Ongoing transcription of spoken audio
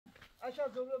عشان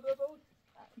زوره ببود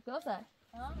Cosa?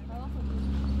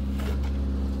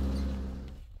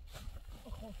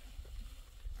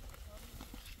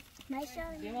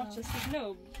 Det var inte så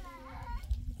nog.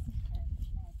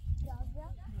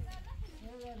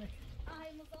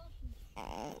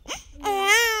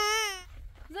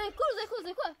 زي كل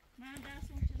الماء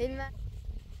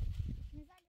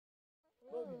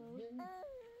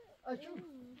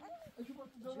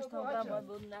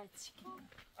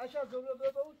عشان زوره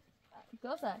ببود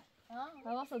Cosa?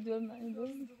 Nossa, dorme.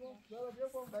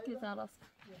 Que tá lá.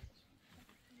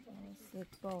 Você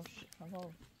poxa, tá bom.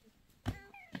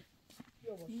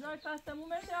 Nós passamos o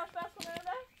mês às peças,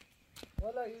 né?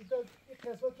 والله إذا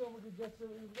قصة يوم الجلسة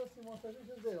الجلسة ما تجيش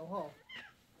زيهم ها.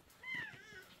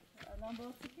 الان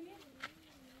باسكنی؟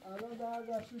 الان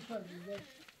در شوی فرمی.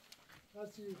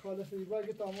 هرچی خالصی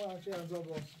باید تمام همچه انجام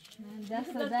باشه.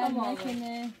 دست در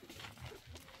نکنه.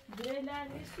 دره‌ler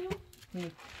نیستو؟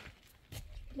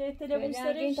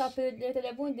 این تا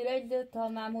تلفن درید تا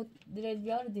محمود درید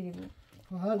بیار دیری بود.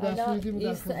 هر دستی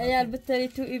میدم. اگر بتری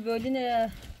تو ای بودین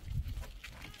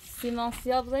سیمان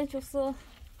سیاه بزنید چوسو.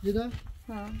 دیده؟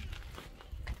 ها.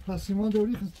 پس سیمان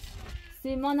دوری خست.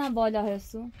 سیمان هم بالا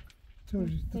هستو.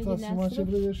 چطوری؟ تا سیمان چه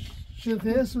بودش؟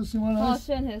 شرخه هست و سیمان هست؟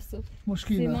 شن هستو.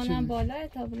 مشکل سیمان هم بالا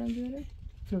تا بلند بیاره.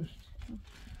 چطور؟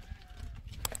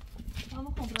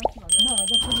 اما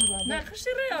خب نه خشتی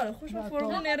ریاره خوش با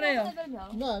فرمون ریاره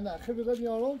نه خیلی بدم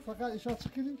یارم فقط اشاره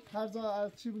چکیدیم هر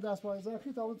جا چی بود دست پای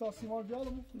زخی تا اون تا سیمان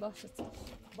بیارم باشه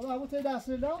بالا همون تای دست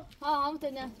نه ها همون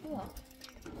تای دست بیا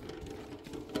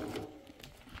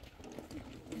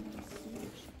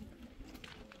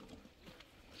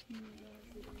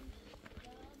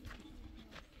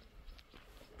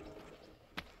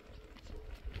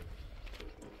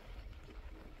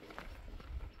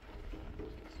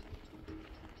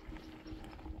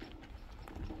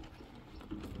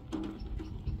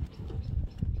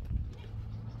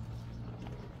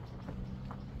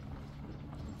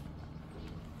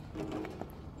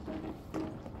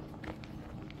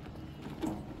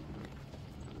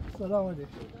سلام علیکم.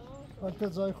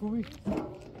 حالت جای خوبی؟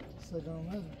 سلام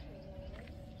علیکم.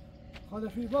 حالا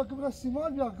فیبا که برای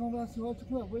سیمال بیا کن برای سیمال تو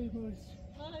کنه باید بریز.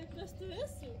 آه پرستو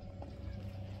هستو.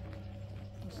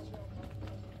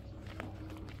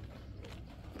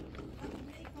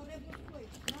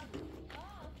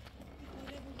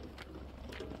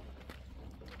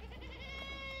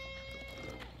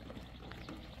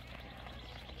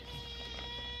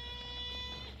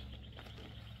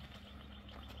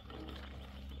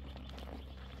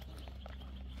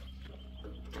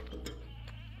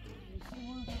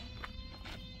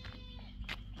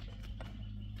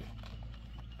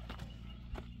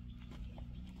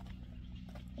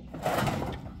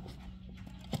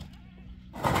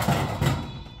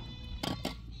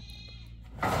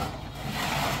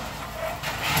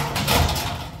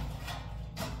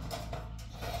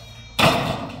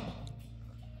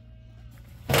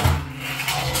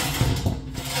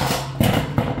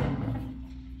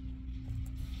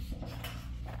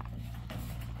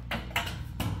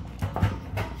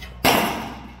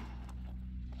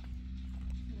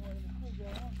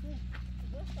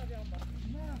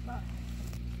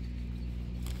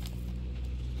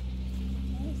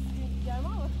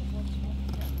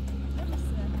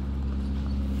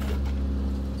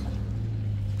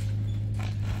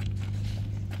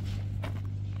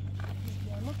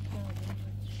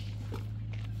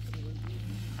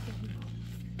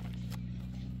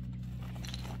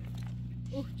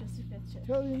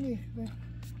 چرا اینی؟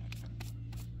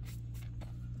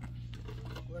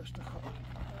 گوشت خواب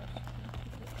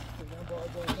بگم با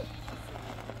آجازه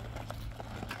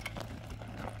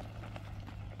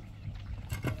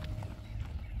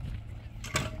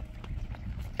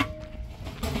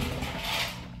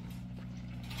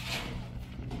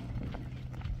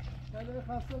کلمه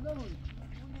خسته نمونی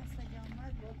اون دسته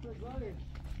جامد دسته گاری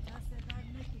دسته در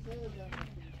نکی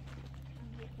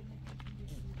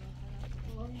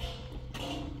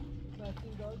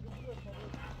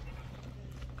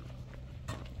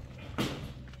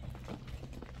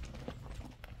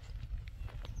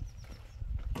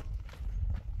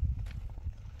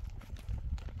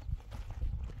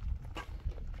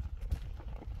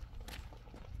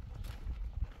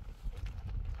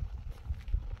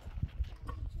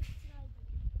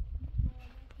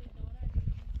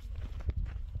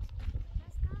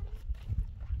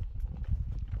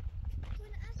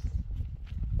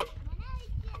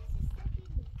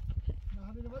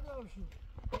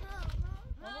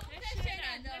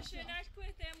شنش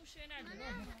کوه تیمو شنش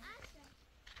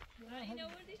این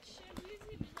آوردی چه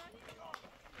ریزی بزنی؟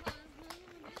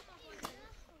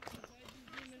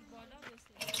 بالا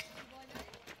بسته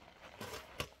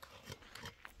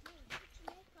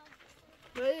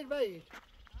بایی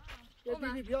یه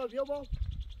بینی بیا با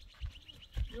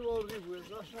یه بار ریبوی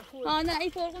زاش نخوره آه نه این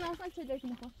فرقون اصلا چه دکی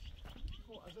نخور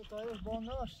اصلا تایرش بان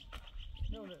ناشت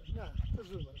نه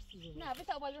تزور برست نه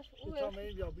بتا بالش او تا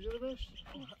می بیا بیاره بش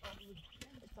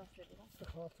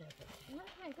بخاطر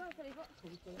نه هی کار فریبا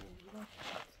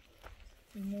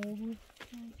این موضوع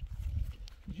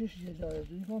جش یه جایه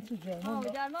دوی کن تو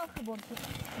جایه در ما خبر تو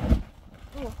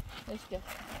اوه اشکه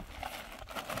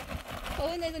خب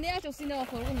نیدونی اچو سینه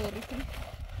فرقون دوری کنی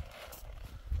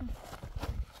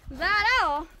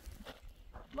زهرا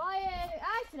وای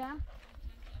عشرا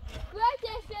کوی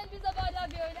کشتین بیزا بالا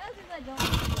بیاین عزیزا جان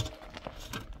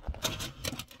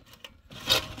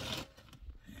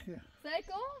سعی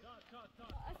کن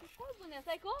قربونه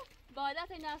سعی کن با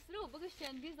عادت نصرو بگو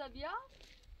شنبیزا بیا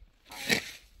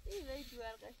این رای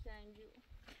دوار قشنگی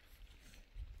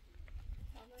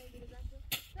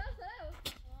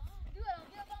دوارم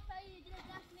بیا با پایی دیگه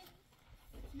دست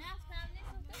نفتم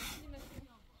نیست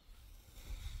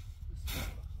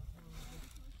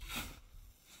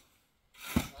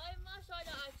وای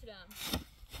ماشاءالله اکرم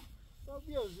تا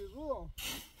بیا زیرو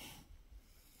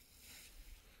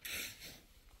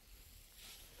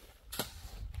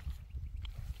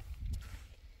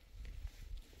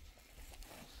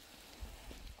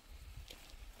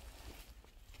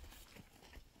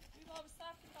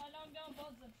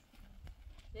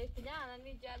Bekle lan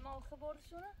bir gelme o khibor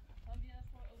şunu.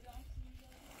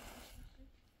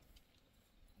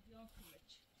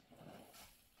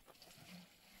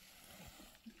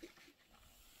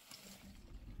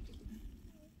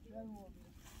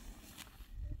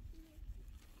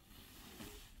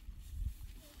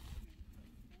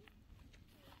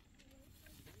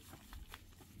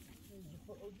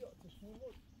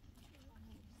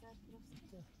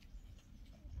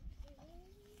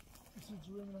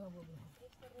 جوی من هم بابا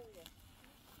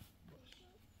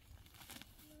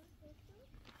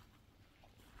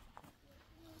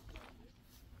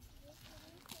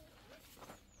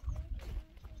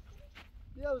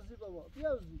بیازی بابا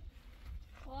بیازی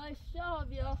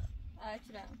Aşağı bia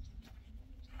Ekrem.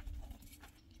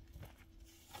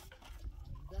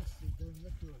 دستی در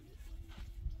نکردی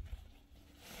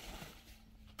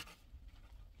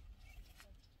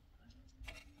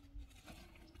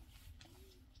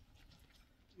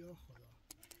یا خدا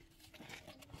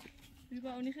بی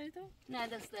با اونی خیلی تو؟ نه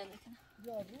دست در نکنم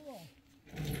یا بابا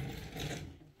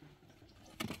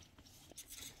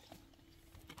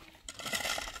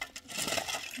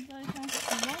دایشم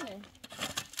سیمانه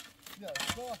یا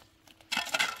بابا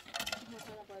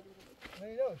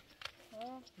نیروش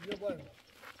بیا باید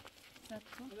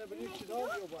اینه بینید چی دار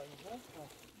بیا باید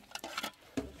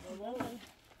بابا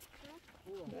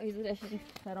ایزو دشتی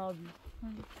خرابی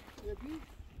یه بی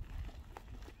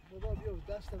بابا بیا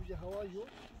دست بجه هواییو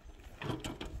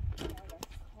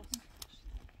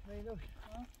نیروش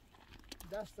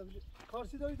دست بجه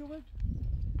کارتی داری تو بید؟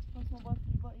 خود تو کارت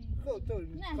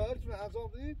من ازام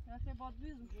بدید؟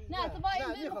 نه تو با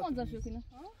این بید بخونزا شو کنه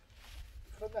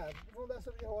خب نه بخون دست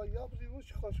بجه هوایی ها بزید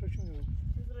روش خواهش باشون نمید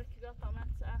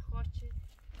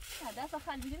نه دست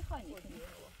خلبی رو خواهی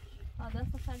میکنه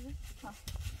دست خلبی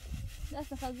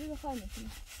دست خلبی رو خواهی میکنه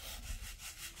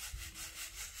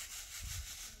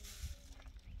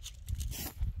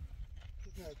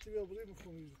نه تو بیا بروی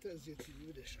میخونی تأذیتی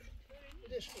بدش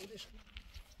بدش بدش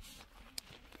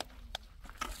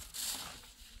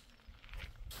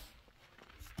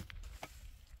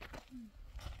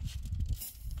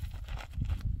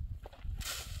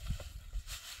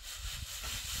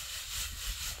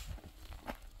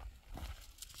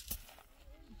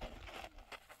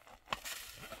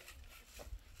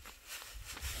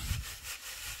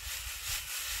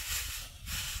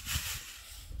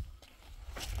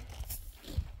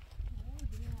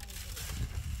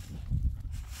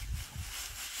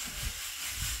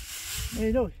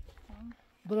اینو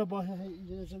برا با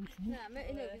اینجا زمین کنی؟ نه من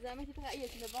اینو بزنم که فقط یه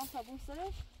لبان صابون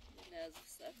سرش لازم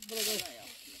سر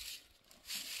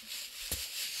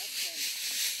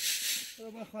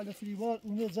برا با خاله فریبا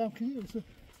اونو زم کنی بس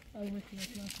ای میکنه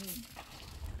که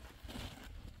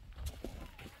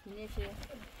خیلی نشه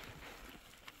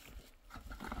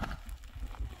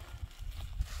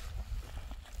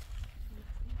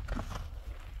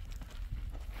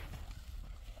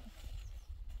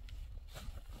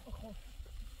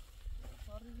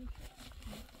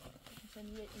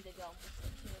Niye inde gelmiş?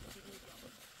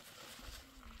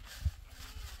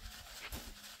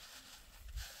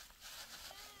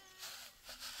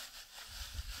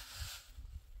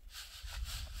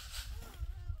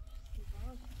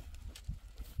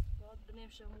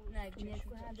 نه بینید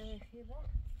که هنده خیبا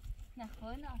نه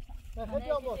خواهی نه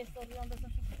خیلی آماد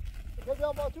خیلی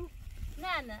آماد تو؟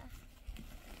 نه نه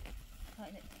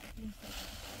هاي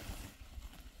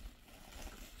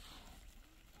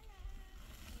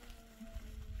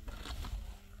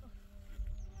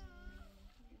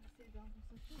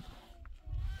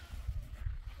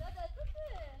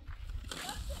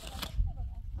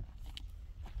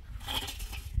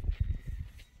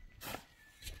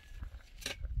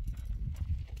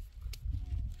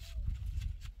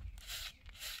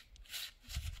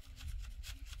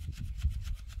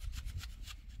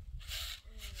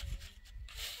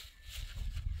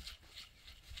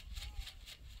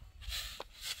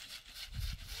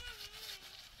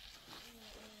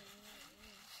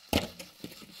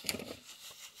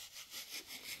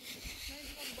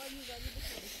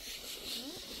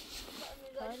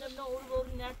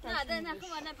نه ده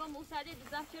نخم انا با موسادی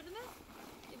دزاف شدم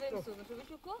يبقى يسوق شو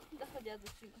بشوكو دخل جاز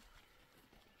السيما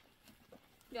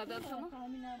يا باب شما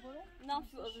نام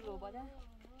شو أزلو بعده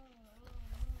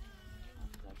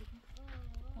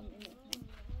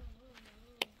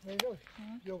نيجوش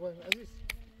يوبا عزيز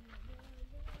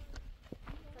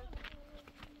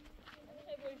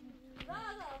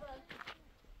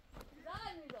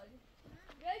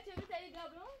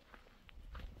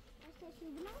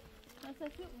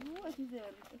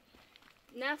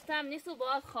نفتم نیست و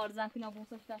باید خارزن کنم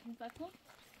بوسش داشتیم فکر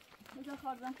مثل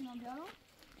خارزن کنم بیارم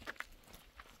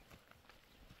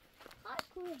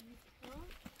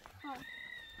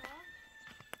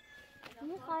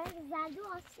میخوای زدو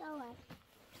آسیاوه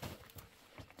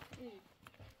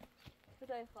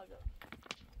کجای خارزن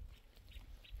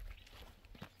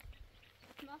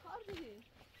ما خارزی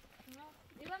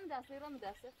ایران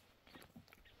دسته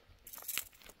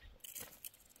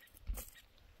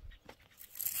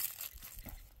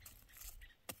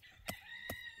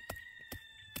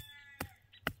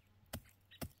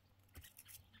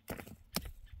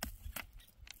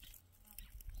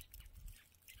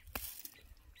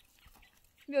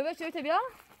بیا چه بیا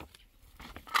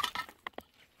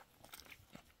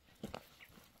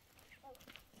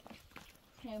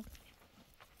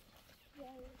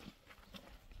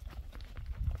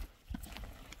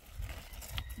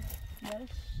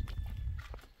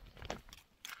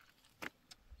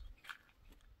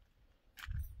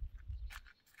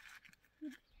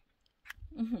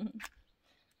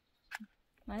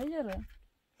ما يجرى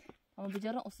اما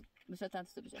بجرى مش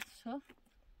هتعرف تبجح شو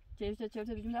جايبت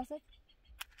بيجي درسك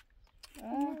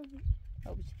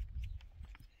او بيجي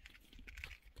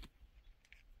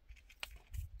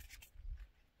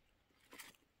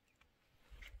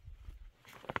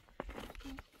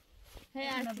هي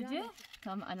انا بيجي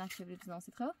تمام انا شبري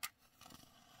بزناسي خو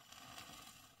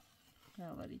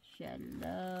تاوري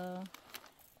شلا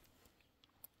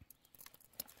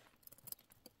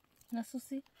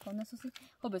نسوسي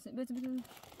خب بس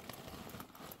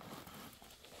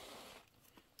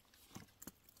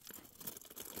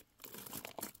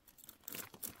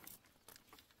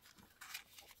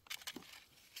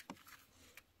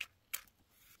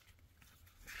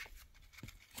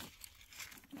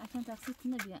عشان تقصيت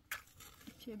نبيع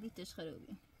شو بريتش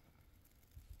خروبي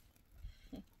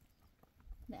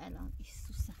لا الان ايش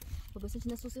سوسه وبس ايش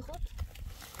نسوسي خد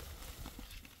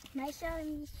ما شاء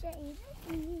الله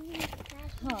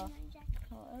ها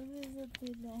ارزت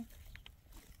الله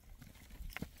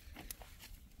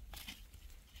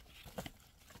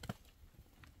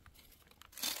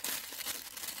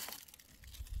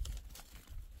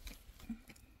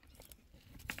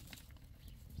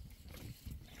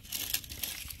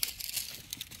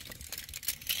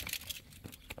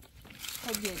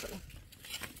بيضرب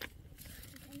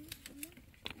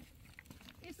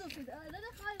يسوف ده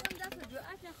خاير مدافع جو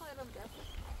عشان خاير مدافع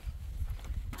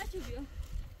اشوفيه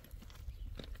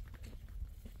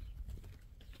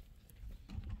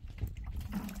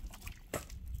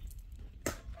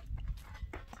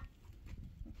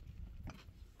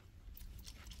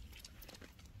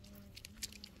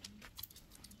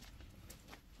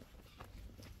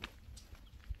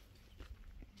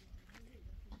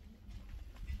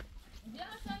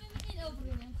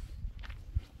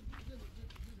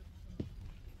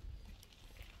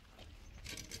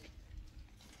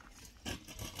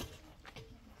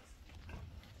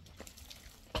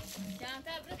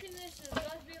انت بريتي منش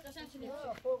زواج بي قشنگ شنید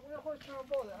فوقی خود شما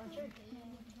باله انچه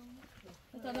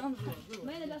تمام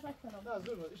ما يلا لا اكثر لا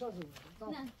زور ايش زور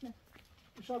نه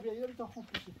ايش ابي يري تاخذ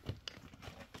شيء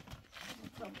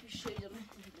طب الشيء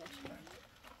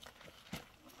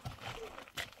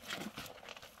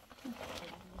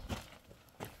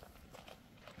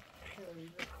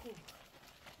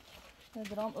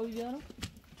درام او بیارم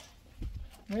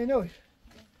نه نه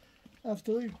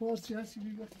افتادی پارسی هستی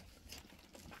بیگه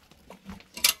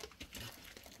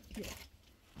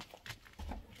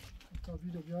تا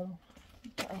ویدیو بیارم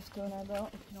افتانه دا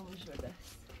اکنامش رو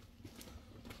دست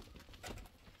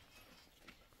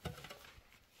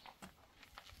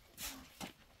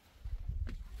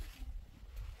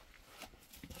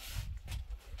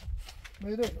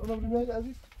میده اونا بریمید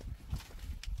عزیز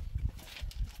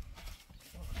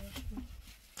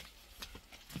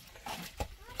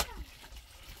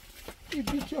این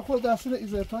بیت که خود دستور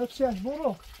ایزه تایپ چند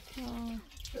برو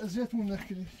ازیت مون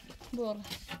نکردی برو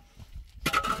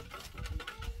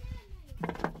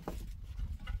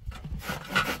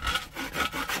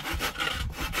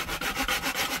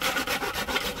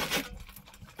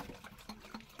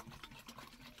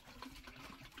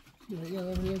یه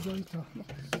داره یه جایی تا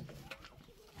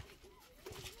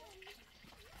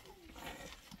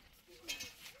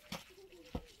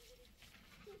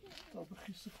تا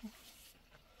بخیست خوب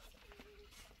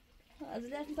از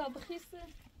این تا بخیسته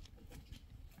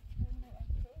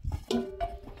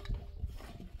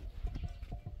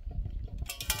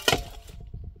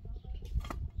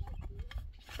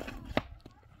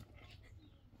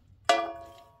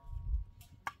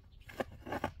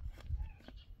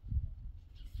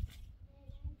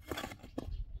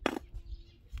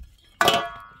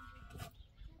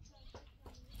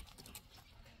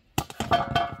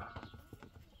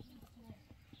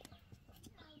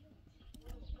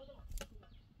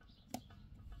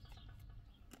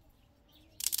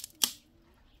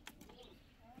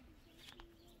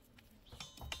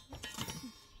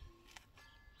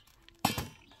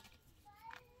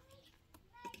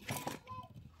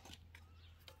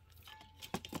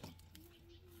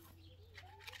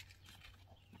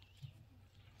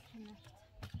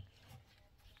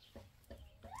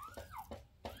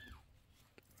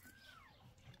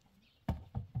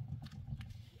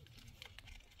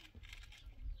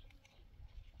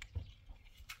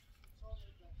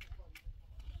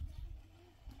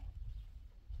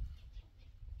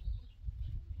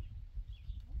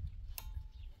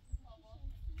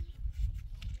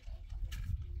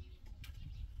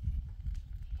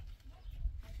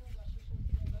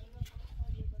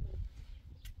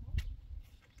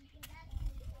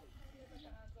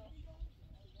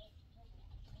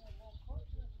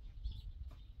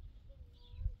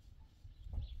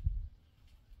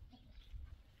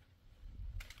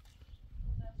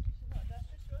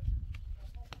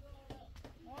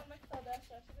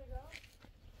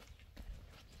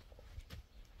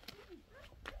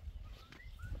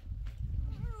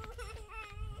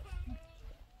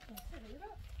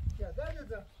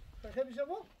خیلی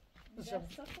شما؟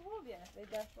 دست خوب بیانه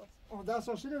به دست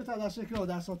آشیده به تا دست که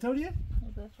دست آتوریه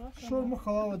شور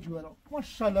مخواه و جورا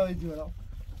ماشالله جورا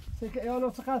سکه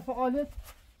ایالات خلف آلت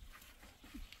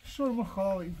شور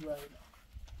مخواه و جورا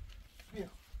بیا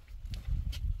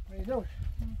میدوش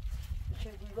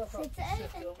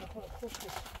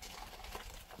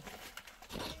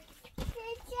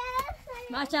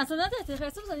ما چند سال نداری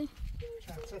خیلی بزنی؟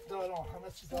 چند سال دارم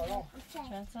همه چی دارم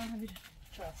چند سال نبیره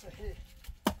چند سال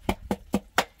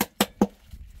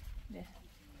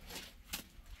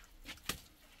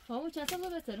خب چند سال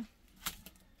بهتره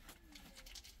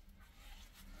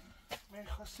من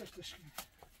خواستش تشکیل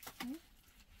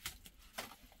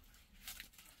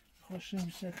خوش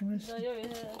نمیشه که مثل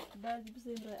بعد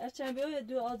بزنیم رای ارچه بیای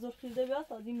دو آزار خیلده بیاد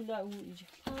تا دی میلا او ایجا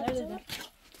نرده ده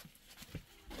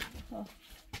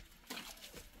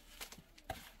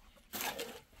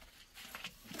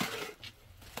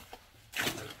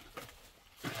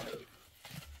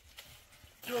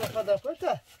جو خدا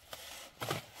پرته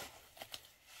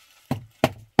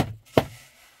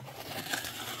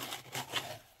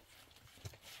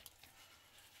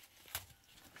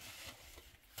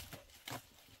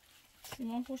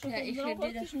سیمان خوش رو کنم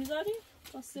خودش میذاری؟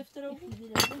 تا سفته رو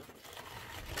بود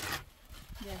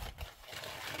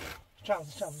چند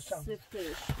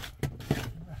سفتهش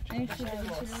این شده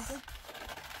میشه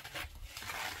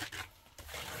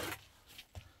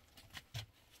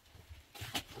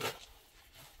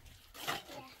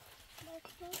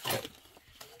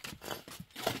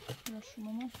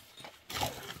شما ما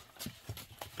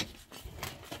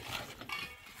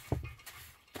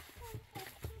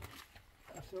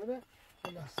افسوده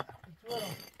خلاص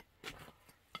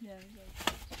کنترلم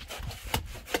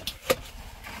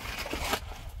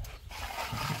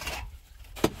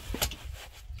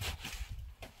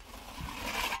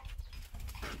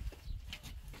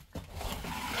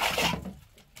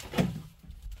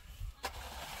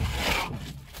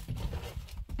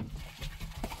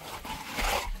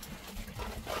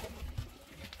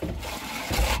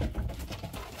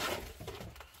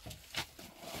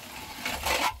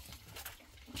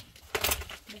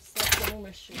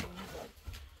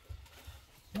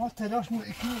ما تلاش مو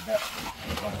اكيد ده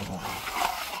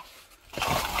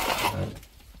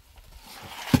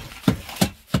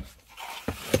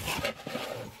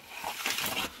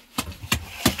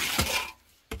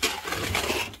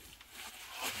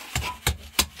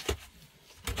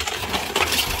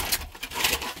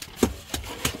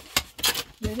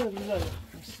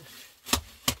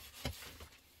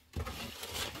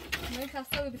من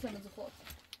خسته ببیشم از خود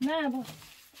نه با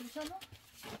ببیشم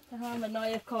همه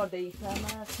نایه کار دیگه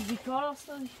همه چیزی کار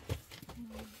هستن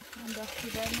من دستی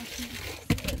در ماشین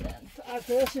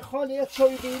ارتباطی خالی یه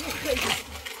چایی بیری خیلی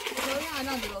چایی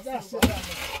الان درست دست بود.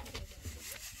 دارم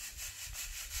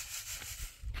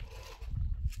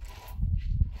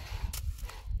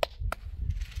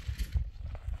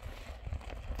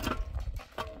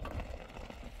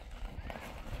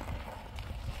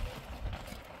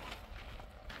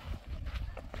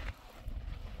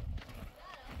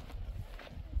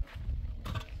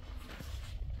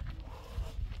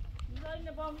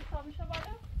اینه با هم تا میشه بالا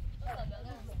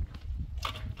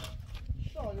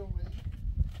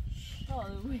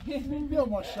شالومی بیا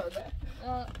ماشالله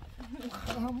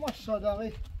ماشالله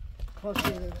آقای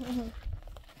کاسه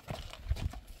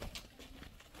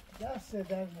دست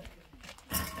در نکنی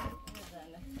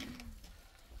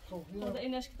خود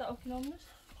اینش که تا اکنامش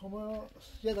خب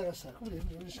یه دقیقه سر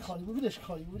بودش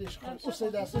خالی بودش خالی اصلا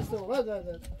دست است و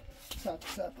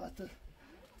سب حتی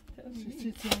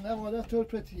سی نماده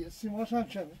ترپتیه سیماش هم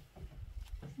کمه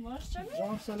سیمانش چمه؟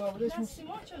 جان سلام علیکم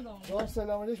سیمان چه دامونه؟ جان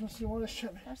سلام علیکم سیمانش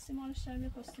کمه هر سیمانش چمه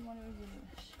پس سیمان رو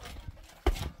بگیریمش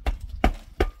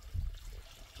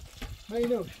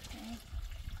مینوش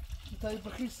تایی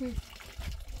بخیسی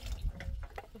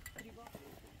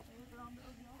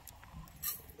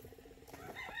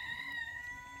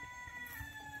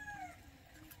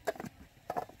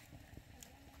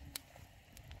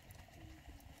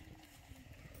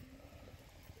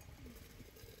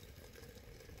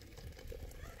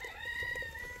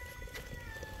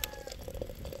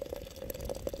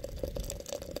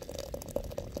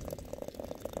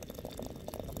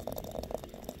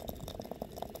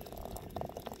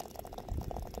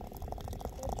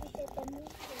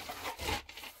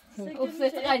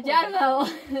افتاد گرمه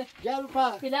گرم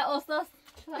پا پیله استاد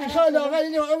انشاءالله آقا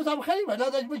اینو امروز خیلی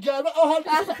بلادش به گرمه آهان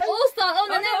استاد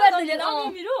اون نمیبردی آمی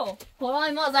آم میرو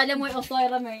قرآن ما ظالم وی استاد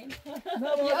رمین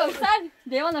یه استاد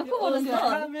دیوانه کو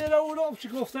استاد هم میره اونو چی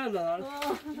گفتن دارن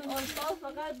استاد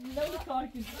فقط لو کار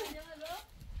کنید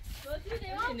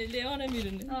اینه لیوانه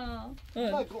میرونه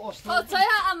نکو استاد استاد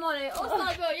اماره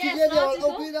استاد بیا دیگه یه دیوان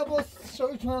استاد او بینا باز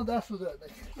شوی تو دست رو دارد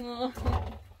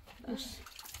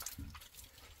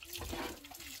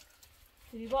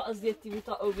فریبا اذیتی بود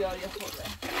تا او بیاری خورده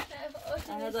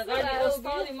انا دقیقی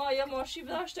استادی ما یه ماشی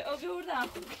داشته او بیوردم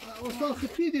استاد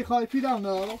خیلی خواهی پیدم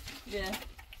ندارم بیا یه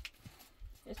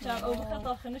چند او بخط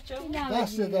آخرینه چه بود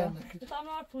دست در نکن بتام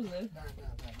نار پوزه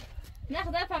نه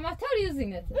خدا فهمت تو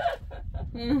ریزینت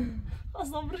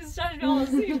اصلا بریز چشم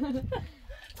بیامازی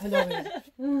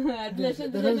دلشون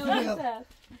دلشون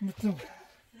متم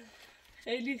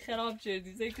خیلی خراب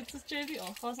کردی زی که تو کردی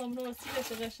آن خواستم رو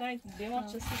وسیله قشنگ دیما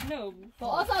چسید نه بود با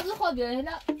آسان خود بیا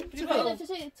هلا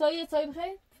چه چای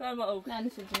بخیر فرما او نه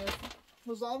نشد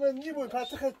مزامن نیمون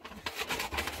پرتخت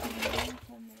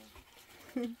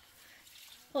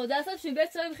خب دستم چی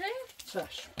بیت چای بخیر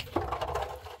چشم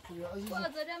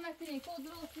بازاری هم مکنی کود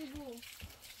روسی بو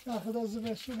نه خدا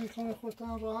زمشون میکنه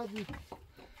خودتان راحت بید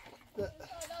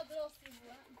حالا درستی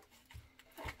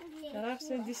بو طرف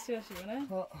سن دیستی باشی نه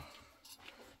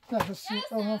نه خسی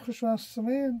اونا خوش من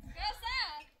سمین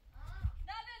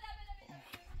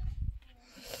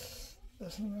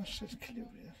اصلا من شد کلی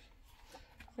بید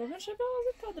خواهن شبه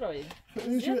آزد کادرایی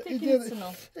ایش زیاد تکنید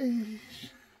سنا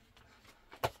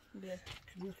بیا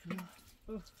کلی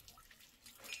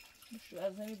شو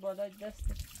از همی بالای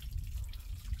دسته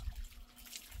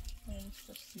این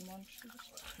سیمان شده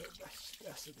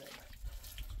دست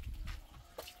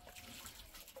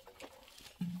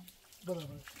دارم برای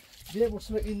بیا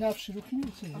بسیم این نفت شروع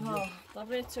کنیم آها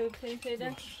طبعا تو بخیر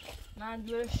پیدا من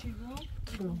دور شیبون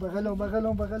بغلون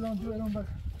جوالون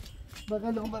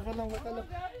بغلون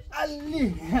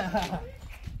علی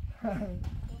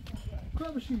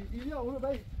کجا بشی ایلیا اونو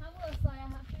بایی همون استایه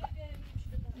هم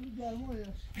این گرمایش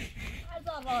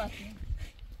هزار راحتی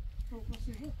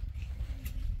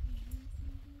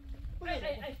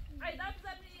ای دم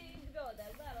زمین بیاده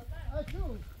زهرا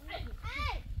اکو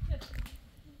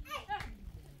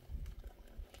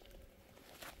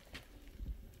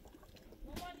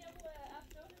مامان یه بو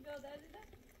افشان بیاده دیده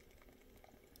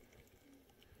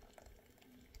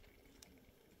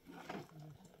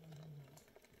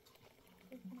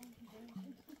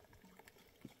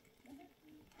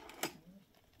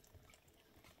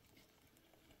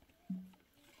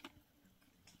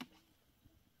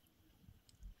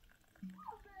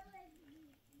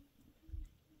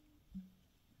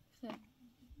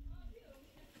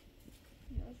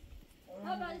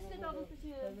بعد استفاده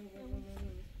چیه؟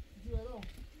 جوالم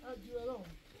جوالم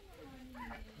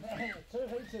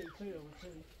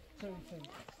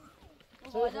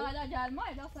حالا گرمه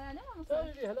ای دست سایه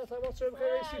تایی هلا تمام چه بخیر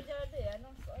ایشی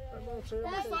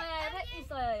نه سایه این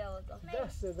سایه یازده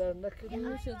دست در نکنی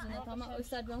این شد نه تمام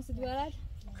استاد بیانسی دوارد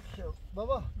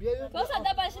بابا بیا باز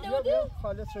ده باشه نمودی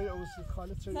خالد چای اوسید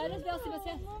خالد چای سایه بیانسی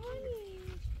بسیار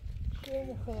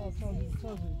شو خلاص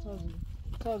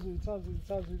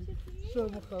تازوی شو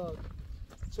خلاص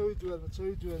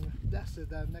چای دوالمه دست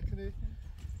در نکنی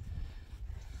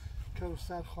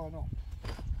کوثر خانم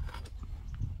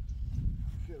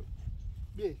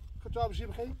بی کجا بشی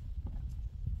بخیر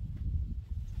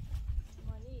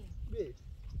مانی بی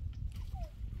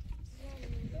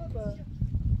بابا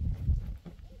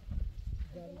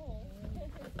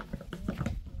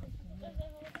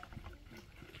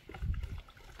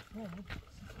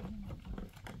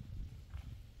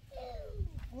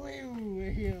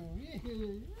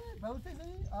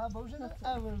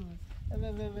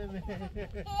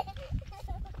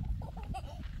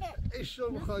ایشو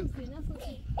میخوای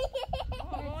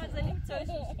ماما زنیم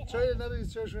چای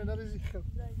نریزی چایشو نریزی خب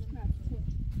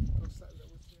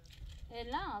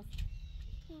هلاس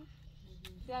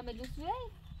تعمل دوسوي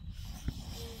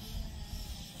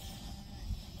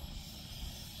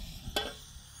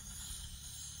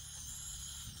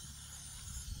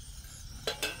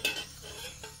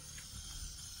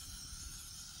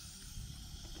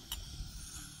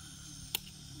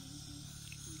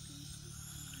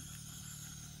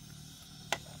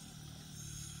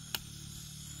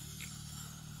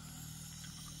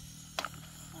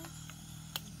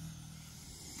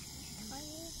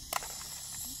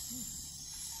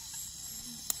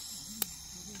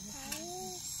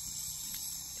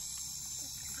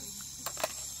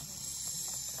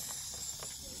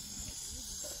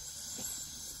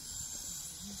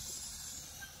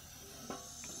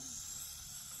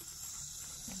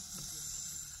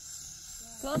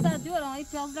Cosa dura, aí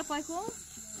pelos da pai com?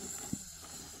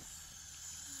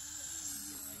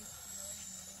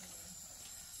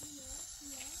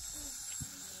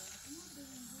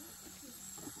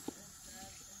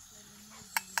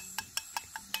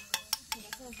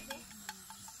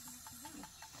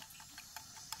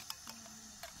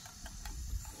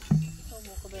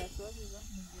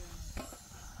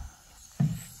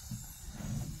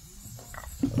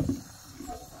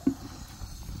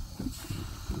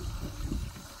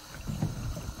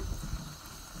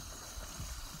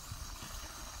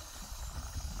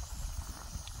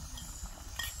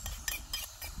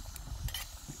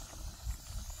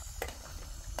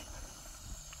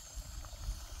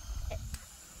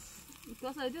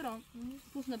 Cosa dura?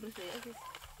 Pus na brasseria.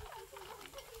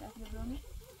 Tá problema?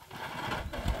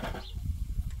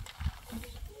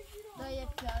 Daí é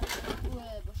pior.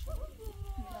 Ué, bosta.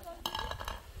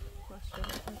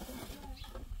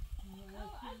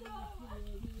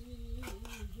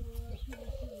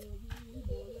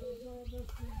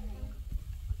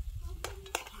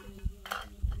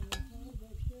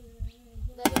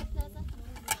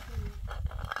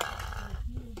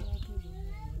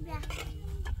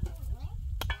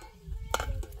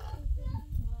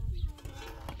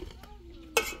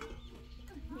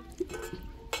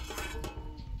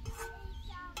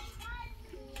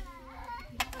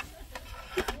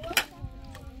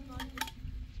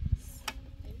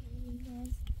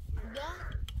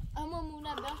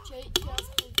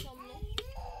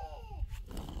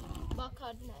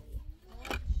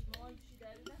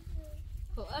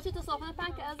 أنت تصافنا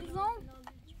بانك عزيزم؟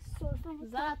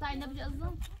 زهرة تعينا بجي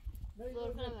عزيزم؟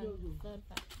 صور كنا من صور بانك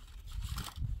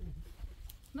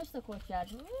مش تكون شاد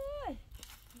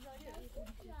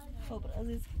خبر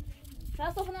عزيز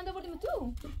تعال صوفنا عنده بردي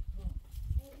متو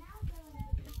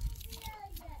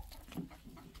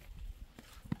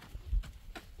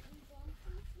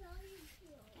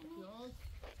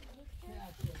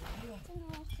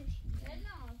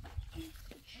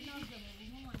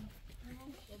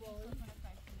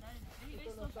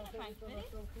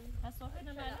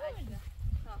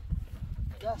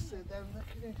دست در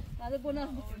نکنی هذا بنا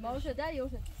ما هو شو داي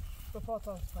وش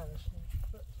بفاطم سپارش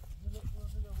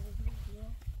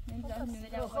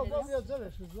نمیدونم خب بیا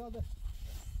جلوش زیاده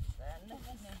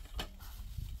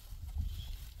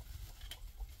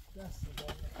دست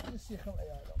در نکنی سیخم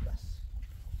ایالم بس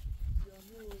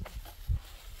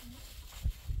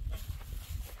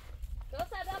تو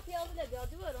صدا پیاز لبیا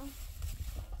دورم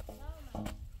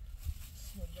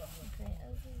بسم الله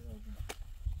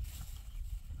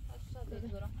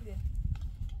الرحمن الرحیم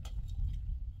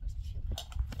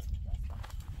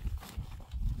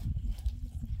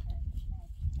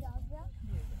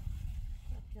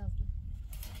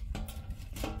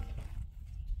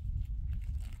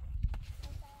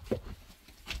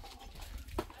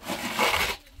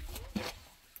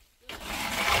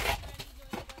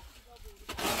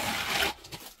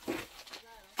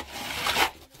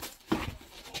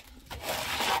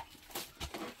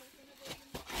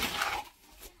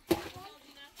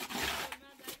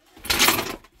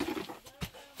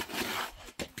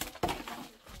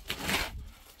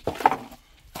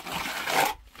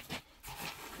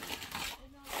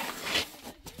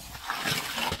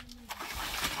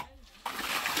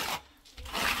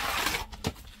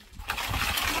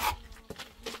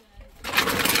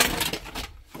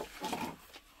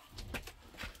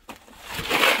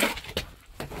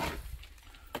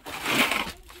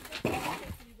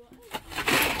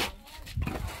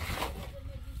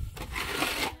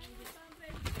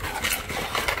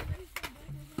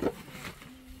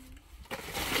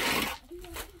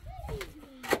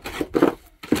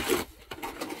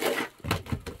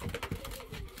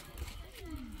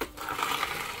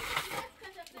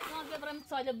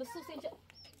ولا بالصوص انت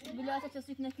بلا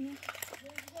تصيف نكني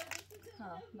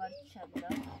ها بارك شابلا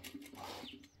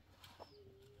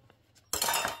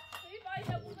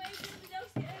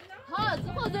ها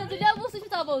زبا زنجلا بوسي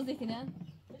تابوزي كنا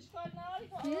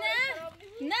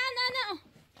نا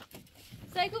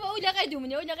سايكو بقول لك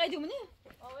قيدومني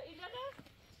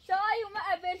شاي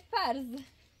وما قبل فرز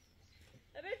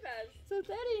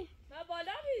سوتري ما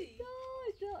بالا بی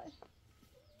جای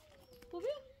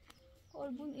خوبی؟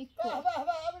 قربون ایکو به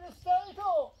امین استانی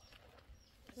تو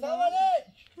سلام علیک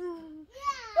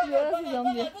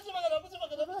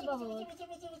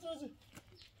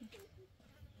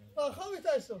خوابی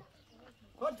تایستو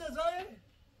کارت زایی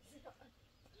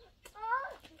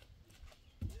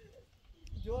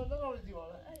جوار نرار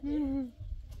دیواره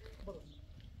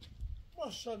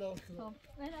ماشالله خب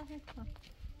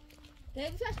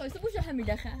ده بوش اشخاص بوش همین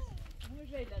دخه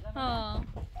ها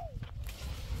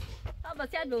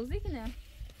بس یاد بوزی کنه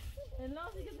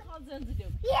الناس که میخواد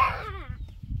زنجیل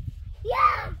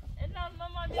یا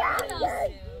ماما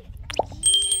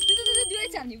دوی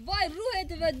چمنی وای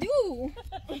روحت و دو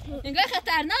انگار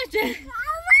خطرناکه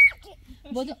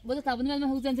بودو تابونی من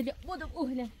هو زنجیل بودو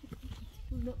اوهله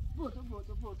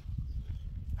بودو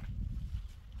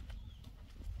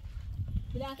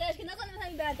بلاترش که نزنم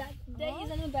همین بردر ده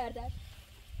زنم بردر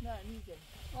نه نیزه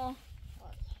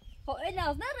خب این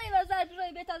ناز نه روی وزر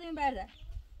روی بیت آدمی بردر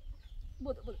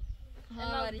بودو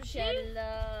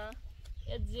باریکلا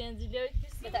یه زنجیل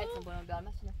کسی بتایتون برام بیار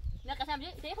مثلا نه قسم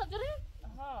بجی خب جوری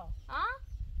ها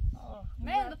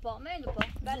من بپا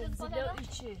بردر زنجیل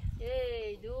چی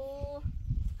ای دو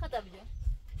خطا بجو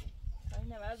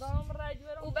اینه بردارم رای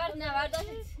بیارم او برد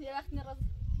نورداشت یه وقت میراز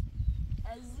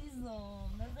عزیزم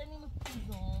نزنیم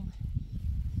کوزم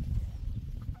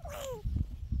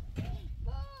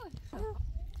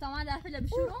سامان در فیله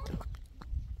بشورم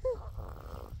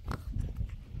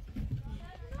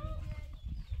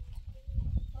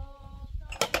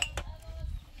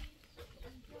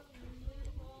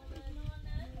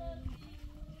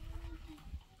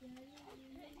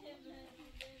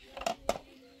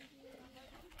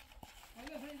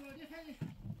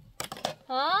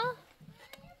ها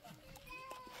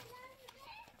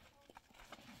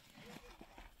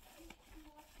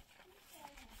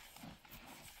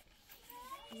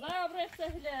زهرا بريخته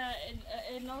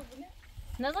النازلة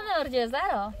نظن ارجع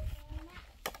زهرا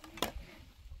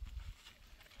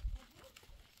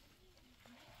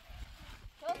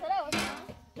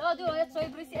لا دو هيا تسوي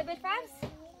بريسي قبل فارس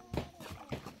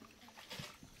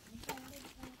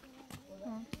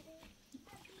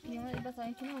يا بس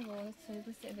عين شنو هو تسوي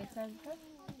بريسي قبل فارس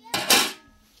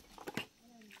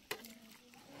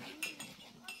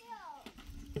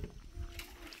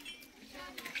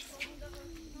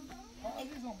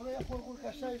عزیزم برای خورگور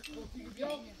قشنگ قوطی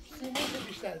بیام سیمان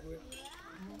بیشتر بود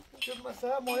چون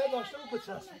مثلا مایه داشته بود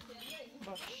بچسبه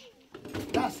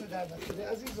دست در نشده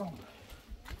عزیزم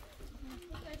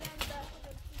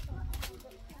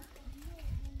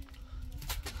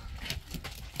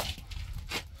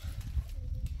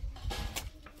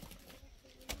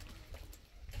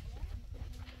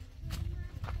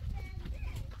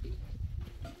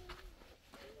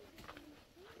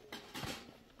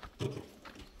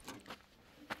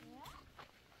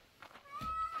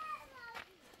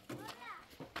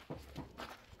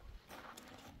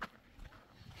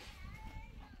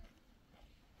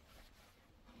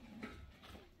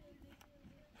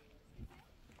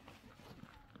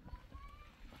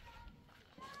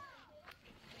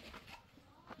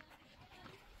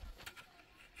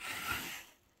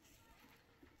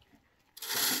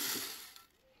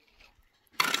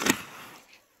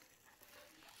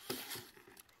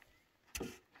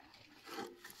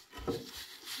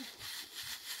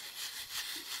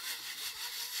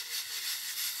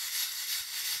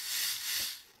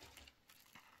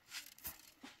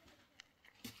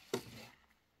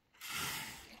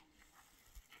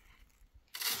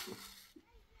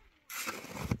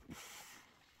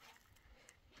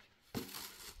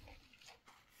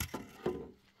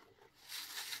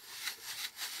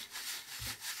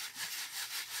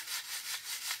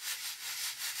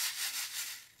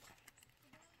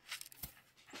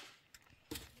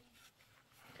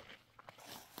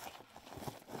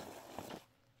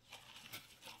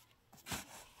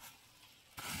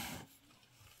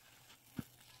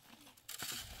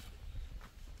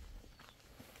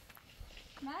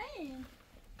Nej.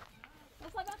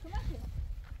 Vad sa du? Kom här.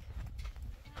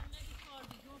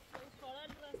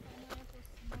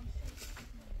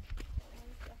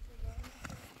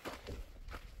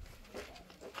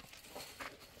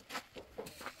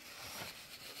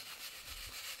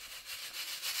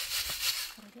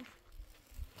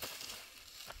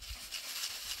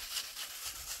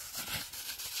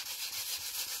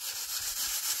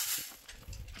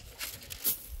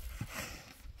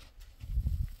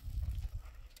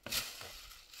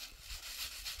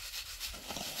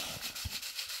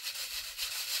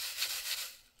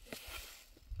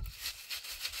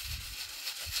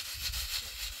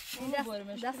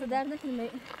 دست درد نکنه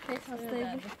خیلی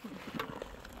خسته بود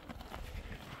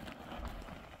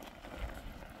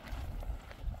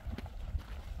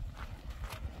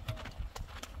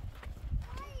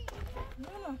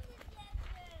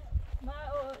ما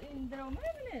این درامه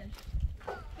بینه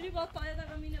بری با پایه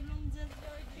دقیقه مینه بلوم زد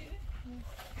جایی بیره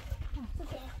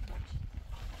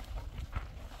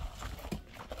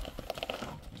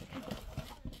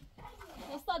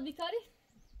استاد بیکاری؟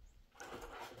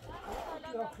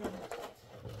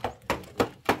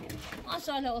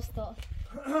 ماشاءالله استاد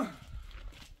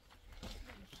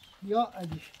یا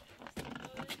علی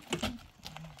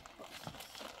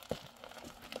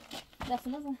دست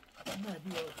نزن نه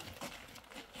بیا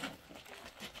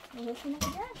بزرگ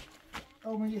نگه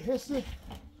او من یه حسه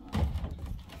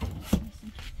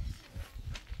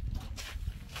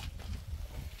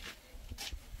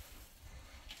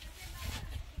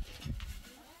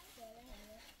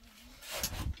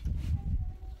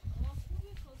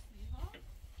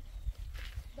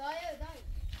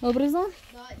ببریزم؟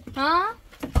 ها؟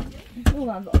 او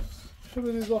من باش تو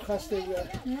بریزا خسته بیار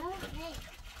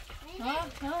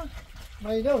ها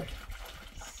مایی نوی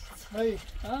مایی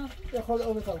ها یه خود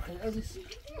او بطال خیلی عزیز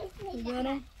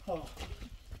بیاره ها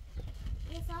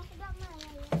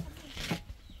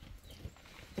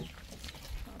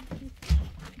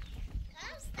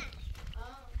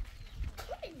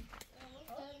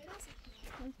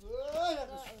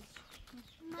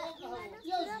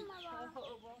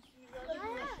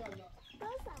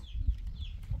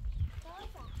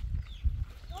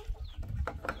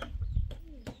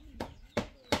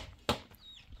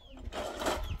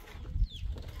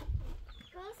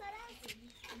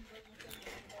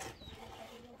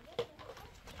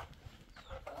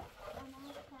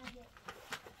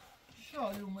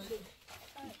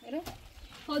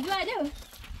خودو علیه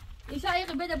ایشا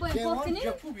ایقی بده باید پاکنی؟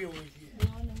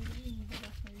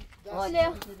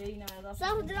 اوله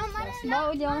صاحب درام ما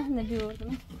اولی آن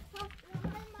نبیوردم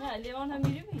نه لیوان هم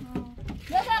میری بی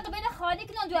نه تا بده خالی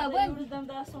کنن جو باید بردم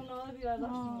دستم نهار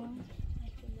بیاردم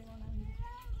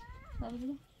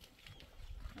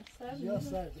یا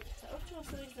سرده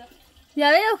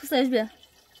یا یا کسایش بیا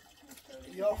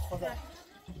یا خدا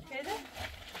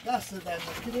دست در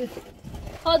نکنه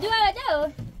خودو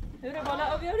علیه بره بالا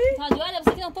آب بیاری؟ تا جو علیه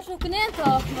بسه کنم پاشو کنن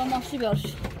تا با ماشی بیارش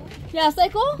یا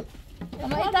سایکو؟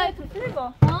 اما این تایی فریبا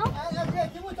ها؟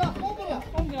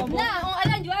 خون نه اون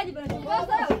الان جو علی برشون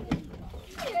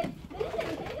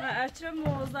ارچه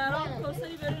موزران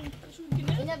کسایی برین شون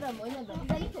کنه اینه برم اینه برم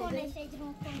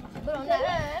برو نه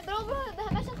برو به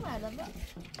همه شک مردم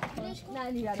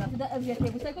نه نیردم ده ابیتی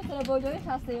بود سایکو سر باجایی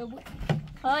تسته یا بود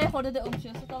های خورده ده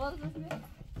امشه ستاوات رسمه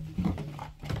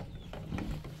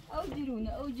او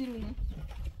جیرونه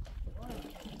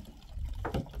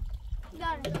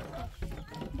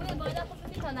باید باید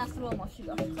خوشی تا نصر و ماشی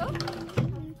داشت خب؟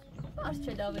 باش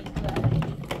چه داوری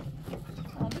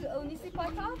بگو او نیستی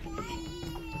پاکا؟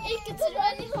 ای که تو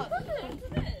جوانی خود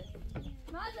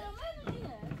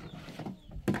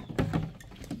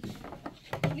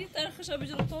نی ترخش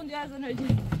بجرب تون دی از نجی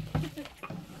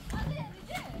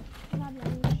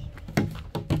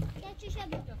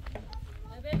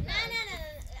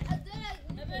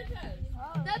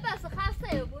ده بس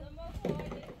خسته بود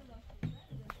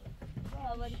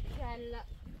آوری کلا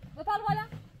بپر بالا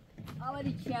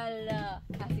آوری کلا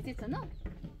حسیتی تو نه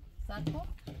ساعت کن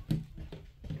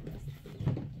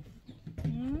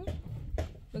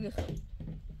بگی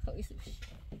خو ایسو بش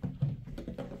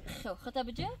خو خطا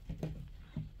بجه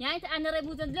یعنی تا انا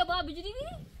ربوزن دلو بابا بجری بی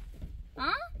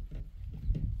ها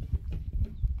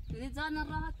بگید زان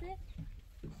راحته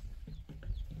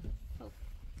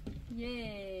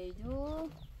یه دو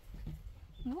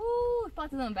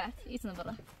پات زن بعد ایتنا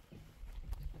برا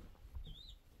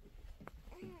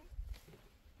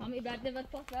هم ای برده ور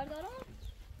پات بردارم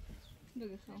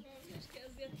بگی خو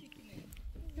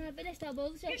نه بلش تا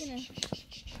بازو شکنه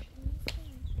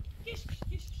کش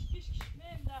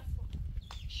مهم دست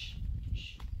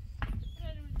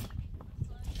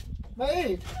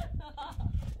مایی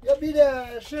یا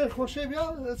بیده شیر خوشه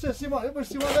بیا سه سیمان یه بر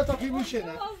سیمان نتا که میشه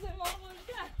نه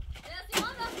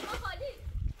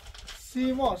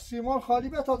سیمان خالی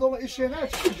بیا تا دوم ایشه نه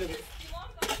چی جده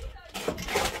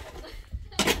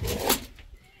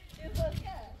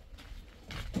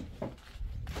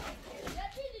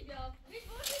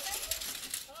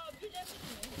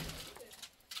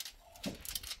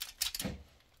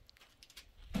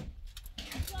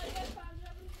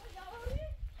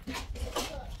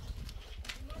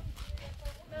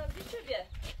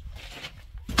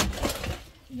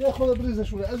یه خود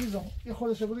بریزش بوده عزیزم یه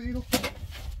خودش بوده اینو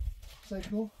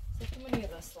سیکنو سیکنو منی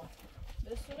رستم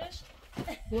بسونش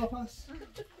برو پس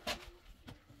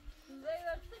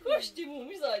کشتی مو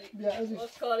میذاری بیا عزیز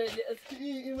کاری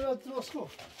این مرد درست کن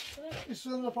این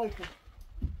صورت رو پای کن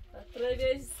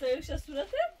ترابی سرش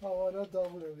صورته حوالا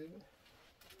داغونه ببین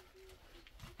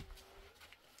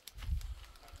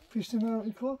پیشتی من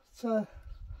این کن چه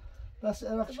بس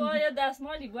عراق چی باید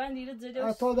دستمالی باید نیرد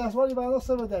زده تا دستمالی بنا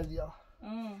سر به دردیا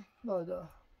لا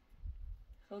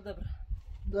خود برا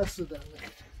دست در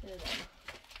نکن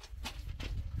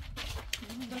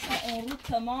بس اون رو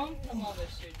تمام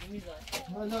بشه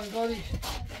میذاری نه گاری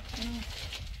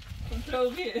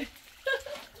کنترابیه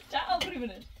چه آبری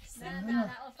بینه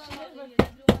نه اصلا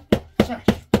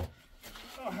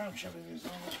چشم همشه بریزم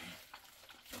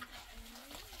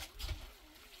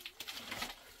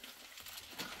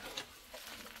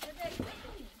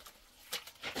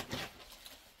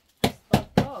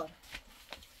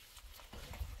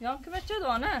یام که بچه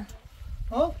دانه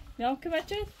ها؟ یام که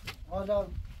بچه حالا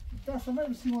دست من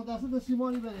بسیمان دست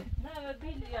بسیمانی بره نه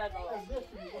بیل یاد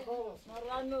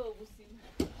مران نو بسیم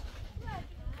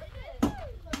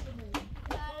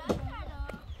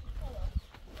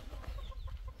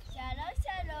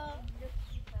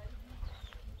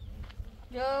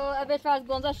یا ابد فرض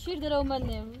گنزا شیر داره و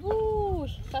منه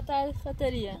ووش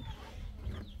خطریه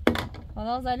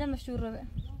حالا زاله مشهور رو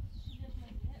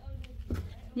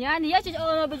يعني يا شيء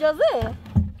أنا بجازه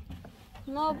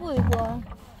ما بوي بوا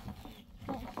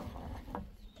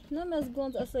نمز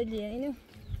قنت أصلية إنه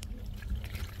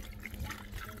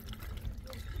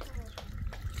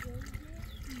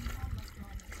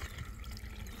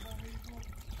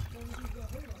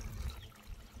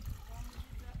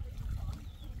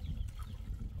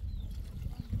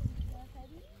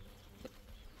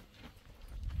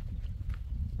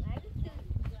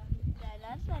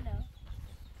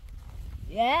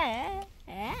Yeah.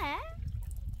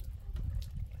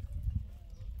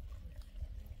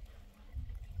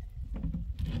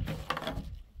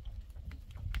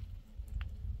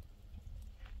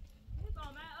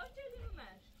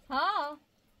 ها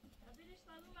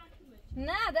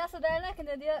نه دست در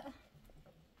نکنه دیگه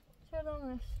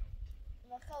چرامش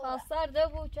خاصر ده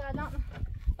بود چرا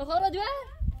خورا دیگه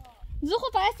زخو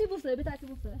پاسی بوسه بتاعتي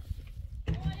بوسه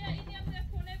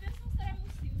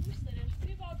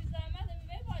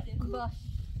باش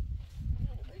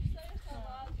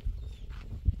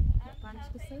پانش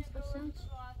بسیارش باشند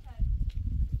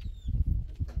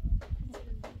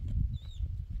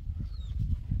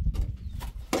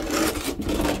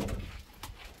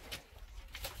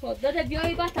خود داده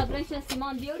بیایی با تبرنش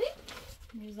سیمان بیاری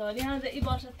میذاری هنده ای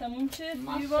باشه تموم چه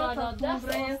ماشاءالله دست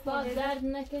آستاد درد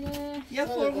نکنه یا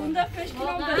فرگونده فش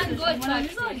کنم بسش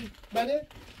میذاری بله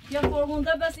یا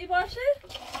فرگونده بس ای باشه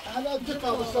حالا تو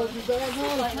قابوساز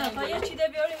میذارم نه یه چیده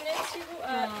بیاریم نه چی بود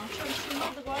چون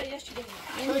شما دوباره یه چیده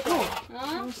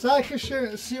بیاریم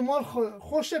سعی سیمان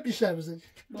خوش بیشتر بزنی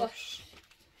باش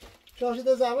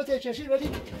شاهده زحمت یه چشیر ولی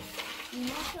اینا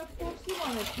شب خوب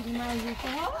سیمانه چیدی منزی که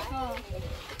ها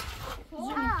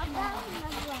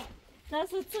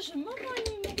دست چشم ما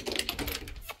مانیم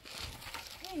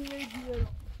این یه دیگه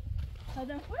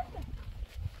قدم خورده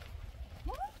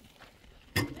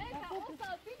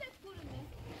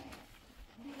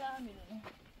دیگه همیرونه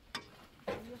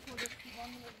یه خورده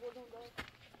سیمانی رو بردم دار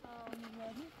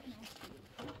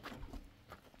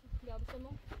یا بسمو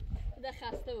ده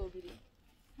خسته بگیری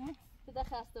ده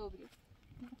خسته بگیری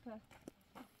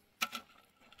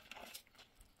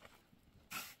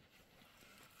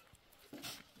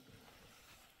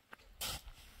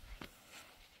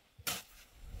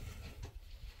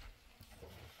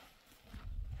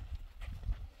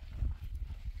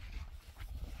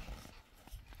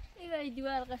ای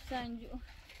دیوار قشنگو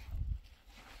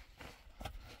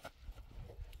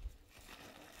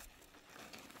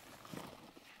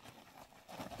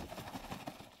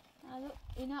الو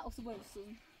اینا اصبع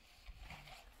بسون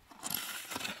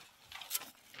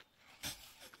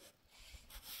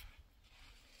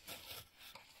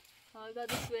های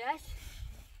بعد سویش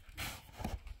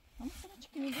اما سرا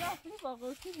چکنی بیا افلی با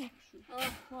غلطی بکشو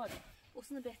آره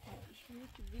اصلا بهتریش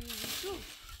که بیشو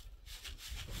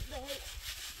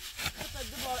حتی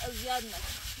دوبار از زیاد نکن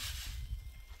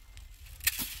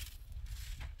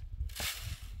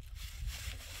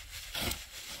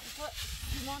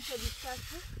سیمان شو بیشتر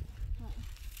شد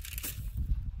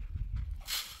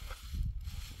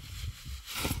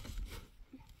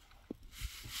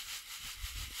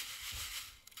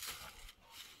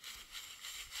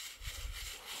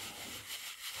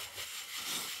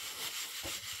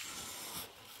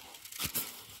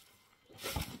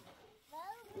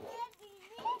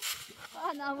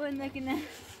نبود نکنه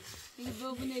این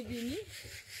بابو نبینی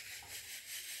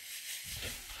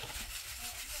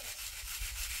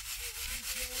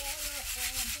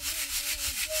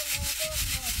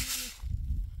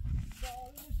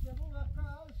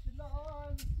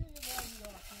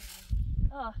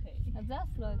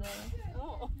دست لای داره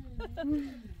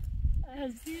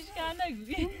از هیچ کار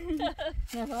نگوی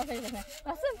نه فقط خیلی بخیر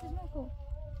بسته بسید نکن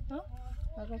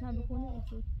فقط هم بخونه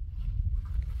افتاد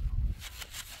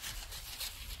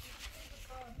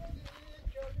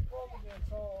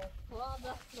واه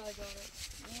دست لای داره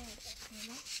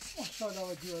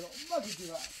ماشاءالله دیوارا ما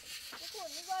دیوار بکن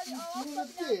نگاری آواز تا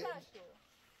بیدن سر شو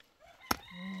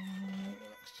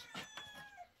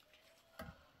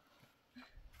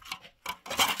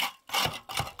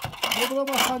برو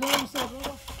با خانه بسید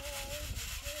برو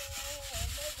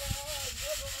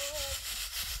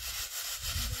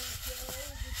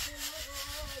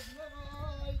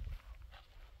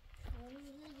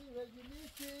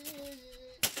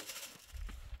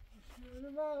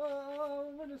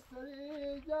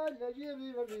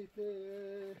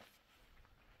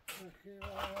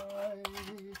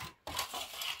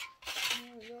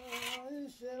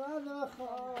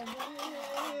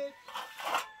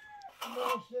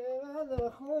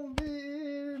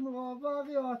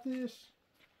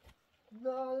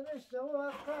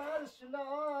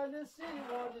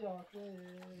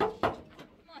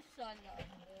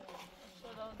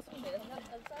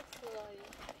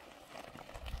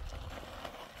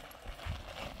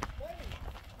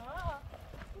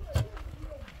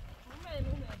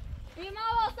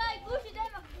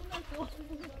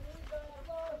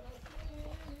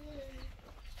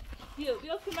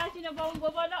بیا که متینه با اون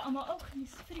بالا اما اوه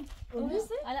نیست فرید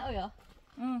الان اویا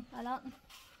الان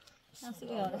نسو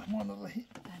اویا الرحمن الرحیم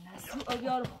نسو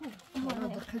اویا خوب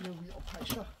دقیقه بیا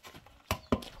پایشا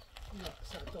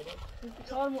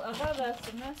کار مو عقب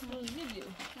است نسو زیبیو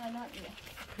الان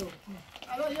اویا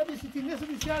الان یا بیسیتی نسو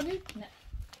بیسیانی؟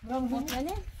 نه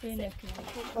مطمئنه؟ فینه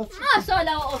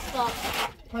ماشاءالله استاد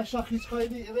پایشا خیز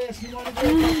خواهی رئیس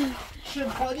میمانی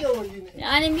شنخاری آوردینه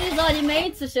یعنی میزاری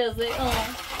میت سشزه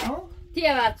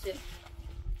تیه بچه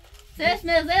سش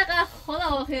مزه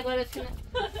خدا خیلی قرارت کنه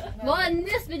ما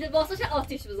نصف لباسش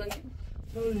آتیش بزنیم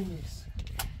طوری نیست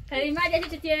کریمه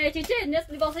یه چه نصف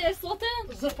لباسش صوته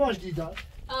زفاش دیدار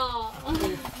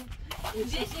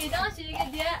دیش دیدان چی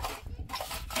دیگه دیگه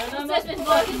سش مش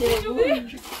بازی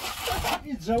دیگه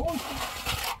این جوان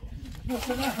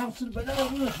مثلا همسون بله و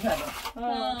بونش نده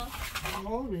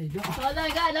حالا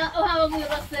اگه الان او همه موی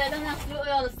راسته الان نصف او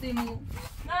یارستیمو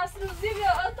نسو زیبیو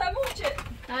تموم چه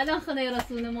الان خانه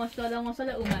رسونه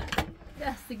ماشاءالله اومد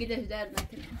دست گلش درد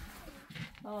نکنه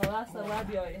واسه و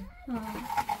بیایی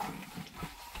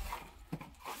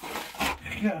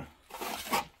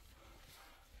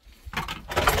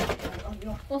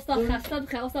استاد خسته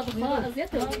بخیر استاد بخیر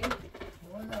اذیت بودی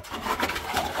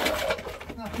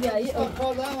بیایی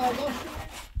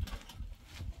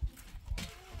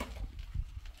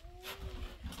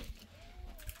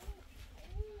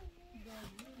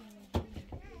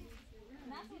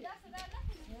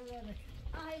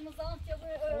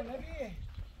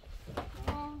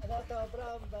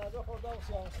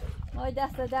وای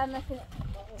دست در نکنه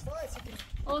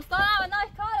استاد هم نای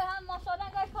کاره هم ماشاءالله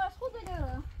نای کارش خوب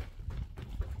داره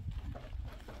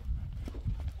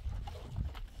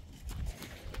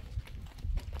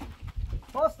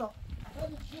پاستا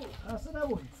خسته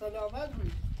نبودی سلامت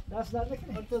بودی دست در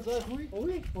نکنی انتظار خوبی؟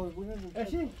 خوبی؟ قربونه بود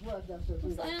اشی؟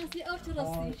 استاد اینسی او چه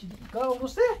راستی؟ کار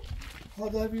راسته؟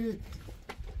 خدا بید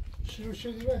شروع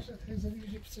شدی باشه خیزنی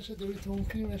بیشی پسش دوری تموم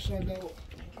کنیم اشالله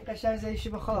قشنگ زیشی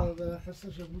بخواه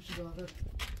خسته شد بوچی داره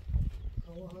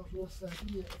هوا راسته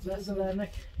دست برنک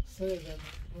سر زن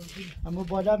اما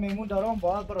بالا میمون دارم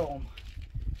باید برام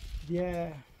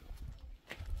دیگه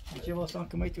چه واسان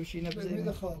که می توشی نبزیم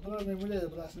میده خواه برای میمونه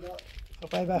برسنه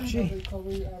خب بخشی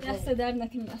دست در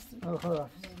نکنی دست خدا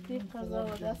دیب قضا و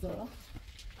دست را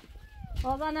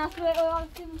بابا نصفه او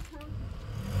آرسی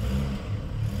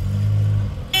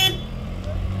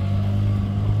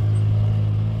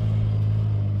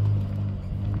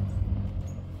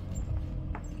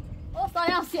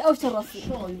استایانسی او چه راستی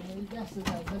شایمونی دست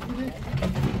در نکنی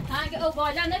هنگه او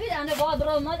بالا نبید انه باید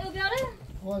رو مال او بیاره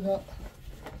خدا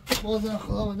بازم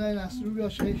خدا و نه نصرو بیا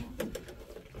شیش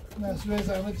نصرو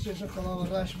زحمت چشم خدا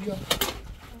و رش بیا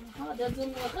ها دلتون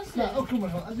مرخص نه او کمر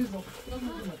ها عزیزم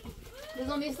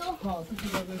لازم بیستو ها تو که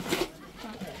بابه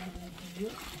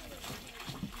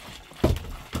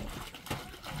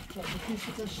شاید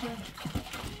کسی کشه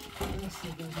دست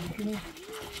در نکنی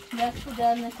دست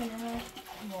در نکنه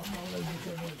ما حالا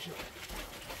میکنه چه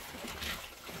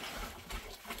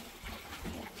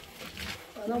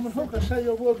الان من هم قشنگ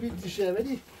یا بود بید دیشه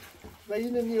ولی و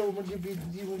اینه نیه و منجی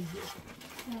بید دیمون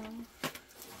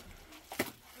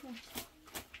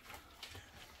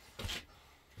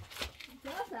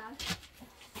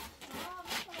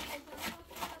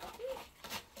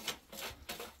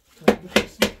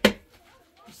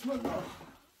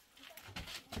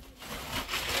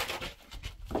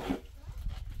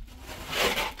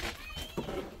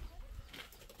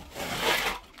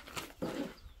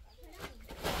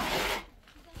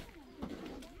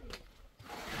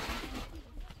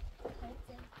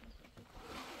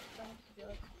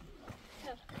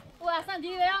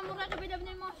دیگه هم مراقب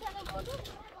بدبنی ماشین بود.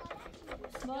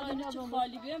 بعد چه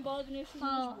خالی بیان بعد نشون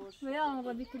برش. ویا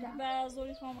مراقب کدام. به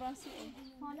زوری کامرانسی.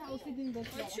 حالا اوفیدین بود.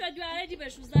 شاید بیاری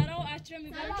بشو زهرا و عطر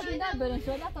میبرن. زهرا بیندار برن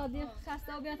شد تا دی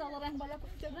خسته و بیان تا الله رحم بالا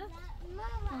شده.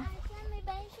 ماما اصلا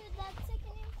میبین شد دست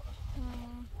کنیم.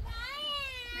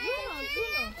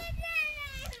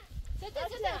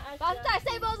 بعد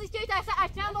تاسه بازی کردی تاسه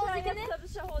اچان بازی کنی؟ قبل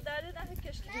شهوداری نه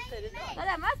کشکی تری.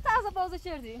 نه ما تاسه بازی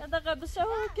کردی. نه قبل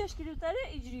شهود کشکی تری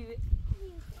اجری.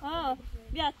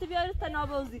 بیا تو بیار تنها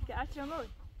بازی که اچمون.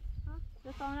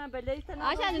 بتونه بلایی تنها.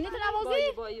 اچان نیت تنها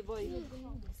بازی؟ بای.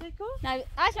 سیکو؟ نه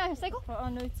اچان سیکو؟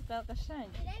 آنوی چقدر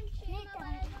قشنگ.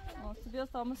 تو بیا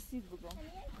تام سید بگم.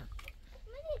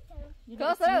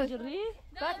 کاسه؟ جری؟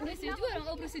 بعد نسیت برام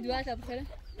اوبرسی دوات بخره.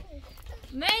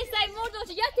 میسای مرد و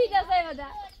چه تیده زایده؟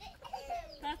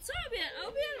 بچه بیا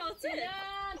او بیا راتی. نه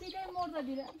تیده مرد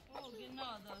بیره. بیا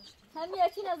نداشت. هم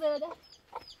یکی نزایده.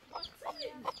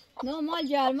 نه مال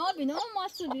جرما بی نه مال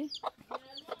سودی.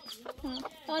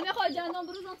 تا میخوای جندان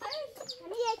بروز آن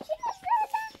هم یکی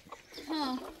نزایده.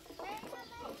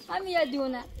 هم یه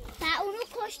دونه. تا اونو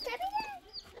کشته بیده؟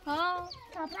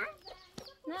 طبعا؟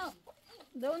 نه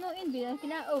دونو این بیدن که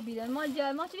نه او بیدن مال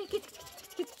جرما چه کت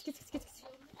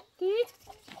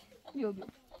بیو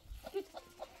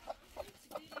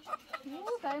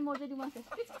کاری مرده دیوان کت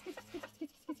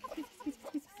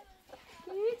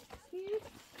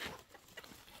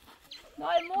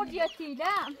نای مرد یا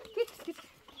تیلم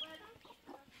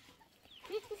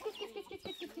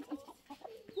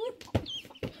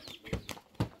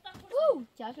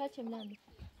جعفر چه ملنده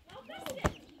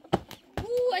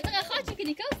اتقا خواهد چون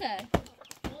کنی کوسر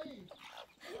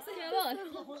سجوال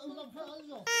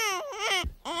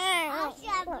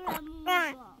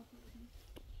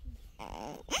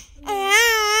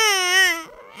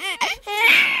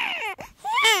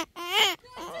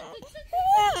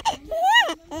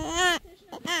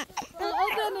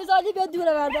او میزالی بیاد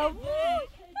دوره بردم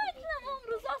بکنم اون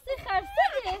روز آسته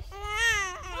خرسگش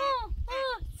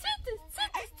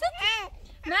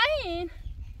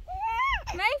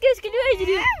من کشکلی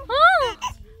بگیری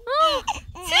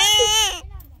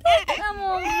بکنم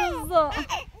اون روزا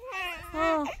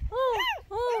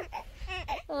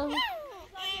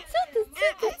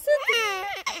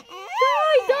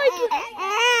دای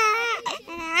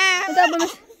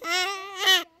دابمش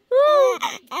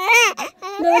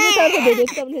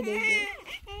دابمش تابله دیده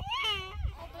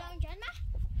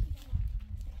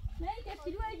من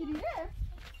کشکلی بگیری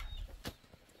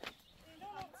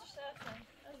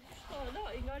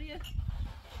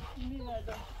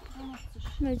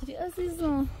مجری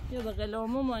عزیزم یا به غلا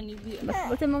مامانی بیا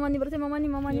برات مامانی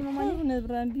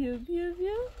نبرم بیا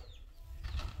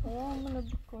من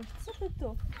بکن چه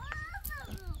تو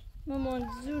مامان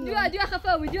جون دو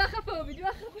خفا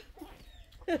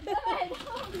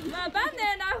نه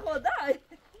بنده نه خدای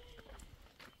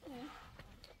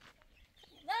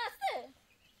درسته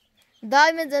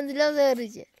دائما زندلا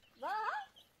زهرجه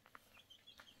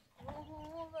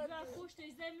خوش تو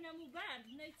زمینمو برد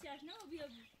نه چیش نه بیا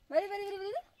بری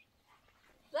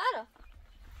زهرا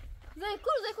زی کو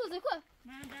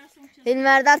من درسم چه این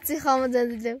مردر تی خامه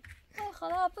زندلا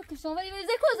خلاص بکشون بری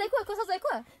زی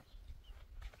کو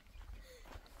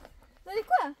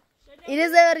اینه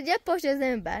زهرجه پشت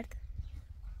زمین برد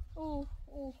اوه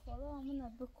خلاص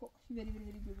من بکو بری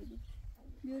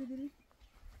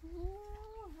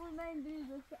اوه من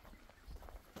دیدم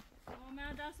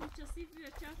من درسم چه سیفی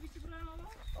چه چی برام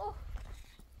اوه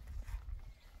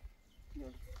بیا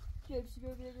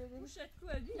گوشت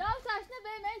کوی یا تشنه به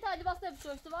من تا لباس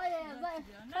بپوشت وای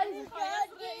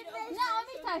نه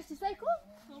آمی تشتی سایکو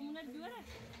همونه بیاره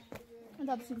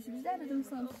دا بشی در دادم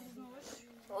سام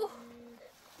اوه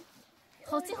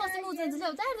خاطی موزه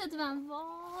دلو در دادم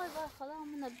وای خدا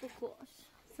من بکوش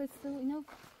سست اینو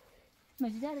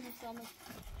مجی در دادم سام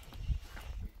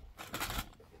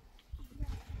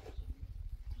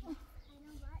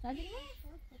نداری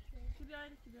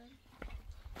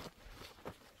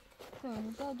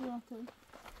من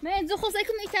من زخو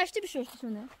سایکو می تشتی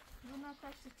بشورتشونه نه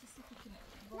تشتی چیزی کنه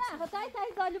نه خدای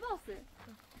تای لباسه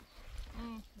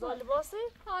زالباسه؟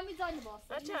 همی زالباس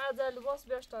بچه از زالباس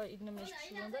بیاش تا این نمیشه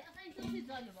شونده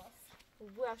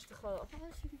بو اشتی خدا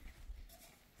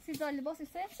سی زالباس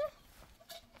سیف شه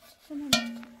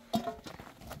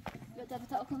یا تا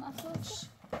بتا اکنم افسوس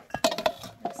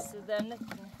سیدر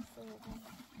نکنه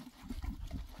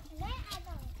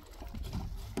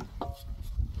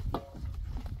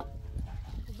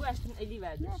بو اشتون الی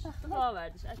وردش تا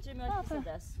وردش اچه میاد کسی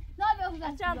دست نه بیا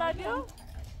اچه هم در بیرو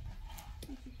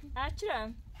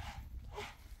اچرم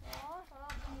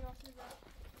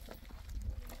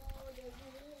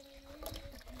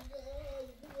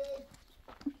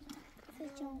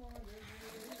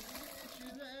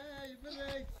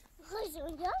خوش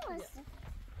اونجا هست.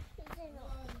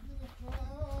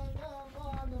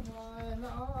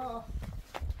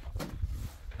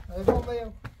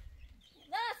 درسته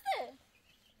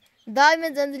دائما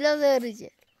زندلا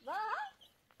زرجه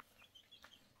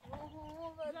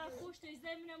خوش تا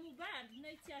زمینمو برد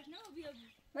نیتیاش نه بیا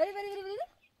بری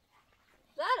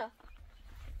زهرا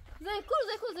زیکو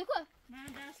من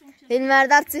دستم چه این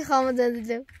مردار سی خامه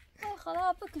زندلا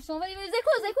خدا بکشم بری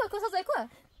زیکو کسا زیکو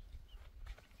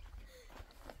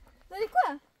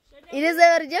این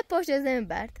زرجه پشت زمین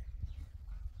برد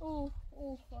اوه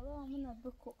خدا من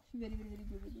بکو بری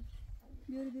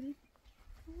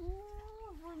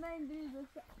من بری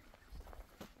بس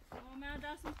من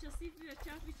دستم چه سیف بیا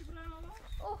چاپ بیچ برام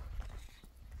اوه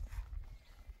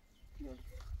بیا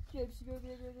خوشت کوه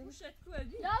بیا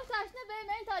یا تشنه به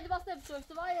من تاج واسه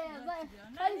بشوشت وای نه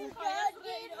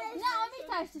امی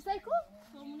تشتی سایکو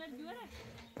تومونه دوره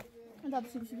دا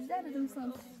بشی بیشتر دادم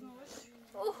سان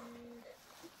اوه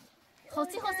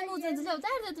خاصی موزه دلو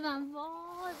درد من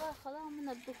وای خدا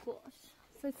من بکوش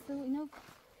سیستو اینو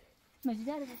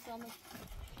مجدر بسام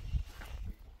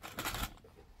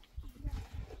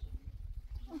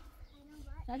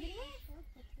نداری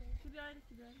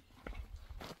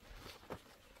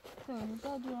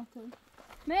دا دورم تو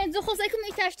من زو خواسته که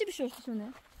میتشتی بشوشتونه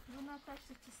من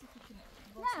تشتی چیزی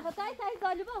کنه نه خدای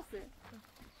تای لباسه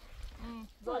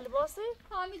لباسه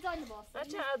همی لباس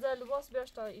بچه از لباس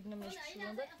بیاش تا این نمیشه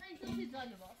شونده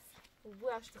لباس بو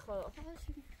اشتی خدا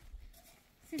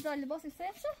سیزار لباس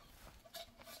سیفشه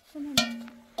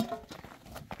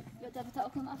یا دبتا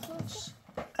اکنم افسوس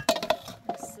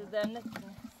سیدر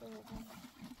نکنه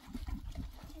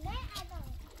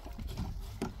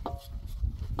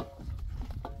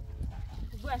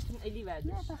بو اشتیم الی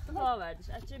وردش خدا وردش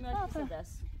اچه میاد کسی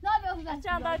دست نه بیا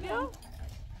اچه اندر بیا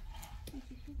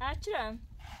اچه رم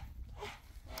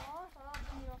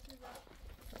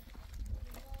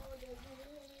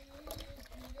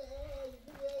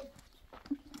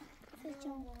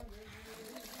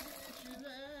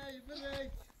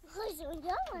خوش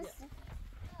اونجا هست.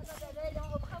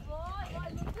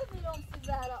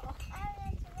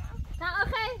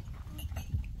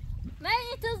 من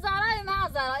تو زهرا ما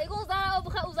زهرا ایگو زهرا او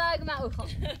بخه او زهرا ما او خم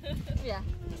بیا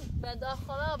به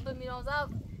داخلا بمیرم زهرا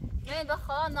من به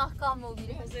خدا ناکام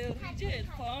موبیله زیاد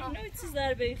خواهم نوی چیز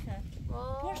در بیخن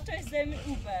پشتش زمین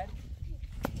او برد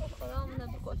خدا من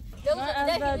بکن من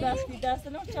از در دست بی دست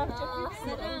نو چپ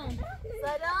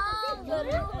سلام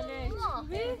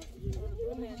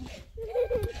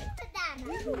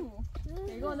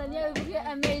ایگو دنیا بگی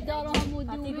امیدارم همو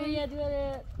دوره یه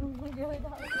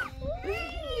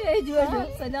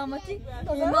دوره سلامتی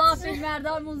ما فکر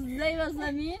مردار موزه و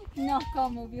زمین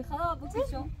ناکامو بی خدا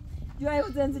بکشم جوای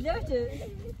او زنزلی باشه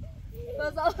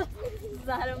بازا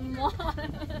زهر ما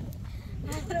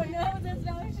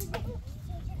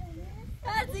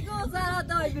هرچی گو زهر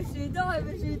دای بشی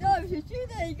چی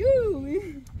دیگو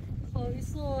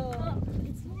خویسو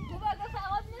تو باید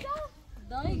فقط میدم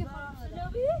دایی که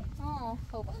فقط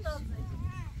خوب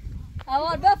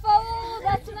اوار بفاو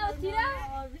دستونه و تیره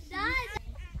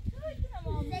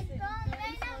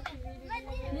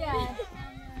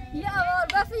یه اوار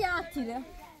بفا یه تیره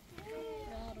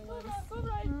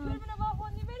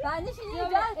بعدش اینه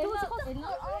تو خود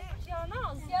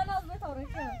سیاناز بطوره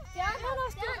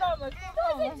سیاناز تو برامه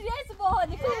تو توی ایسو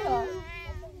باحالی کنم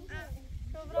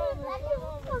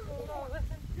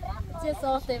چه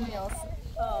ساخته میاس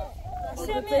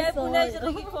میره پونه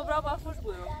جدگی کبرا با خوش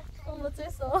برو چه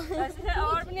ساخته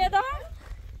آر بنیه دار؟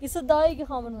 ایسو دایی که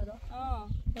خامن مرا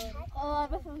آر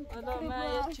بفهم آدم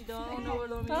من یه چی دارم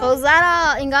نولو میره خب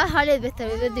زهرا اینگاه حالت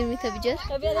بهتره بدون میتو بجر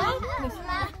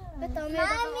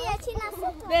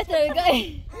بهتره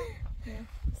بگای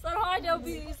سرها جو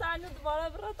بی سانو دوباره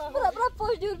برا تا برا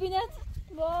پشت دور بینت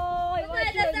وای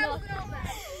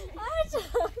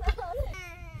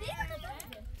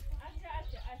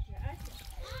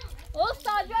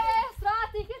استاد جای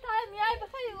استراتی که تا میای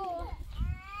بخیر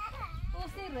او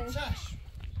سیره چشم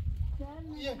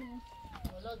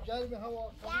حالا گرم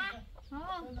هوا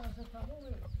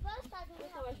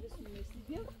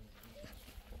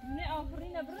نه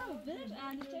آفرین برو برش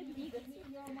آنی چه دیگه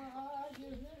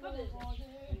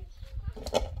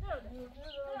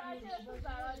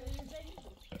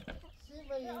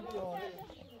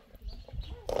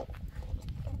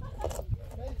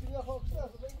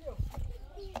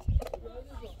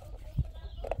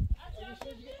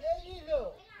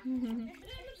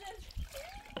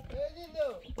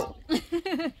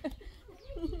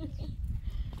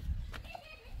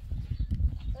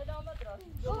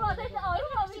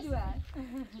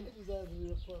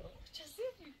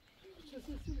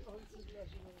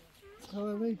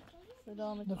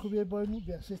سلامت. نخوبی بای مو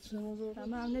بیا سیت نمازو.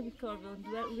 تمام نبی کار بند.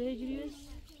 دوره جریوس.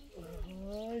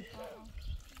 آی.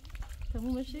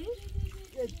 تموم میشه؟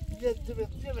 یه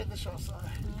بده شانسه.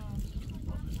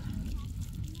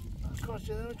 کار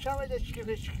شده چه وقتی چیکار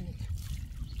کنید؟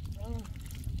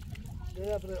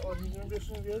 بیا برای آلومینیوم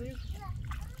بسون بیارید.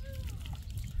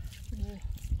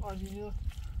 آلومینیوم.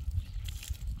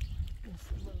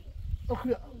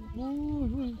 اوکی.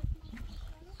 وای.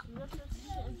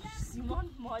 سیمان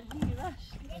مالی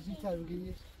میراش. از این طرف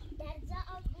بگیرید.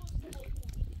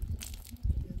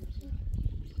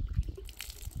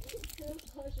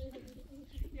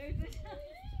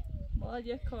 باید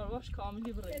یک کارواش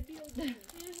کاملی برای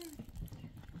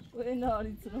و این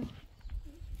ناریت رو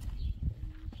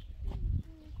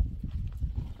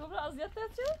کبرا اذیت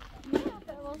چه؟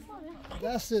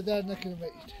 دست در نکنه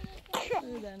بایید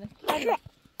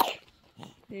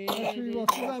اشوی با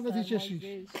سلامتی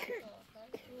چشید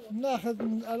نه خد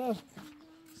الان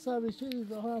سبی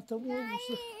چیز ها تموم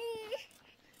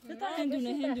تا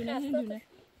هندونه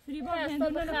فریبا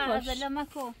هندونه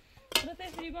نخوش تا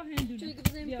فریبا هندونه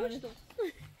بیاره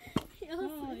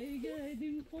ایگه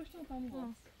ایدیم پشتم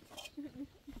تموم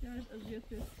بیارش اذیت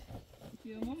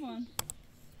بیا مامان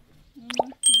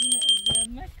تبینه اذیت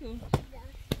مکو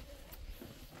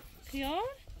خیار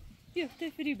بیا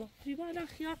فریبا الان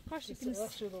خیار قاشق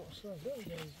نیست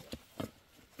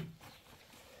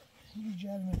این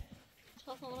جرمه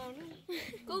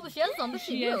گو بشه یلزم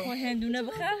بشی یه خو هندونه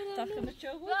بخیر تا خمه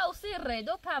چه بود و سیر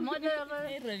ریدو پما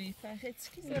داره روی فخت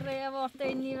سیر ری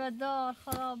وارته نیو دار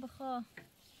خراب بخوا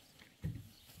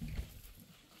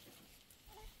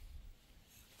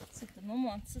ست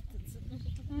مامان ست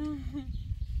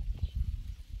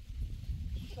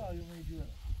سایومه جوه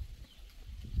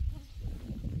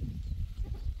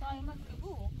سایمه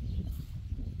بگو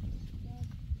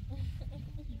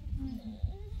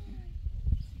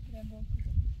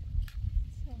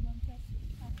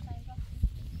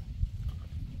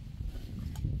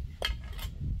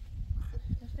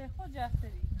خود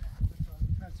جفتری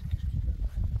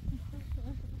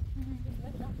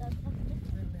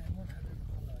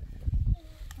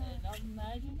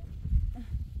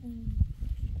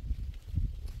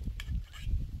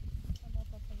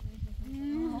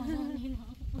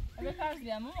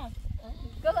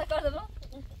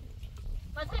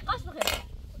قاش بخير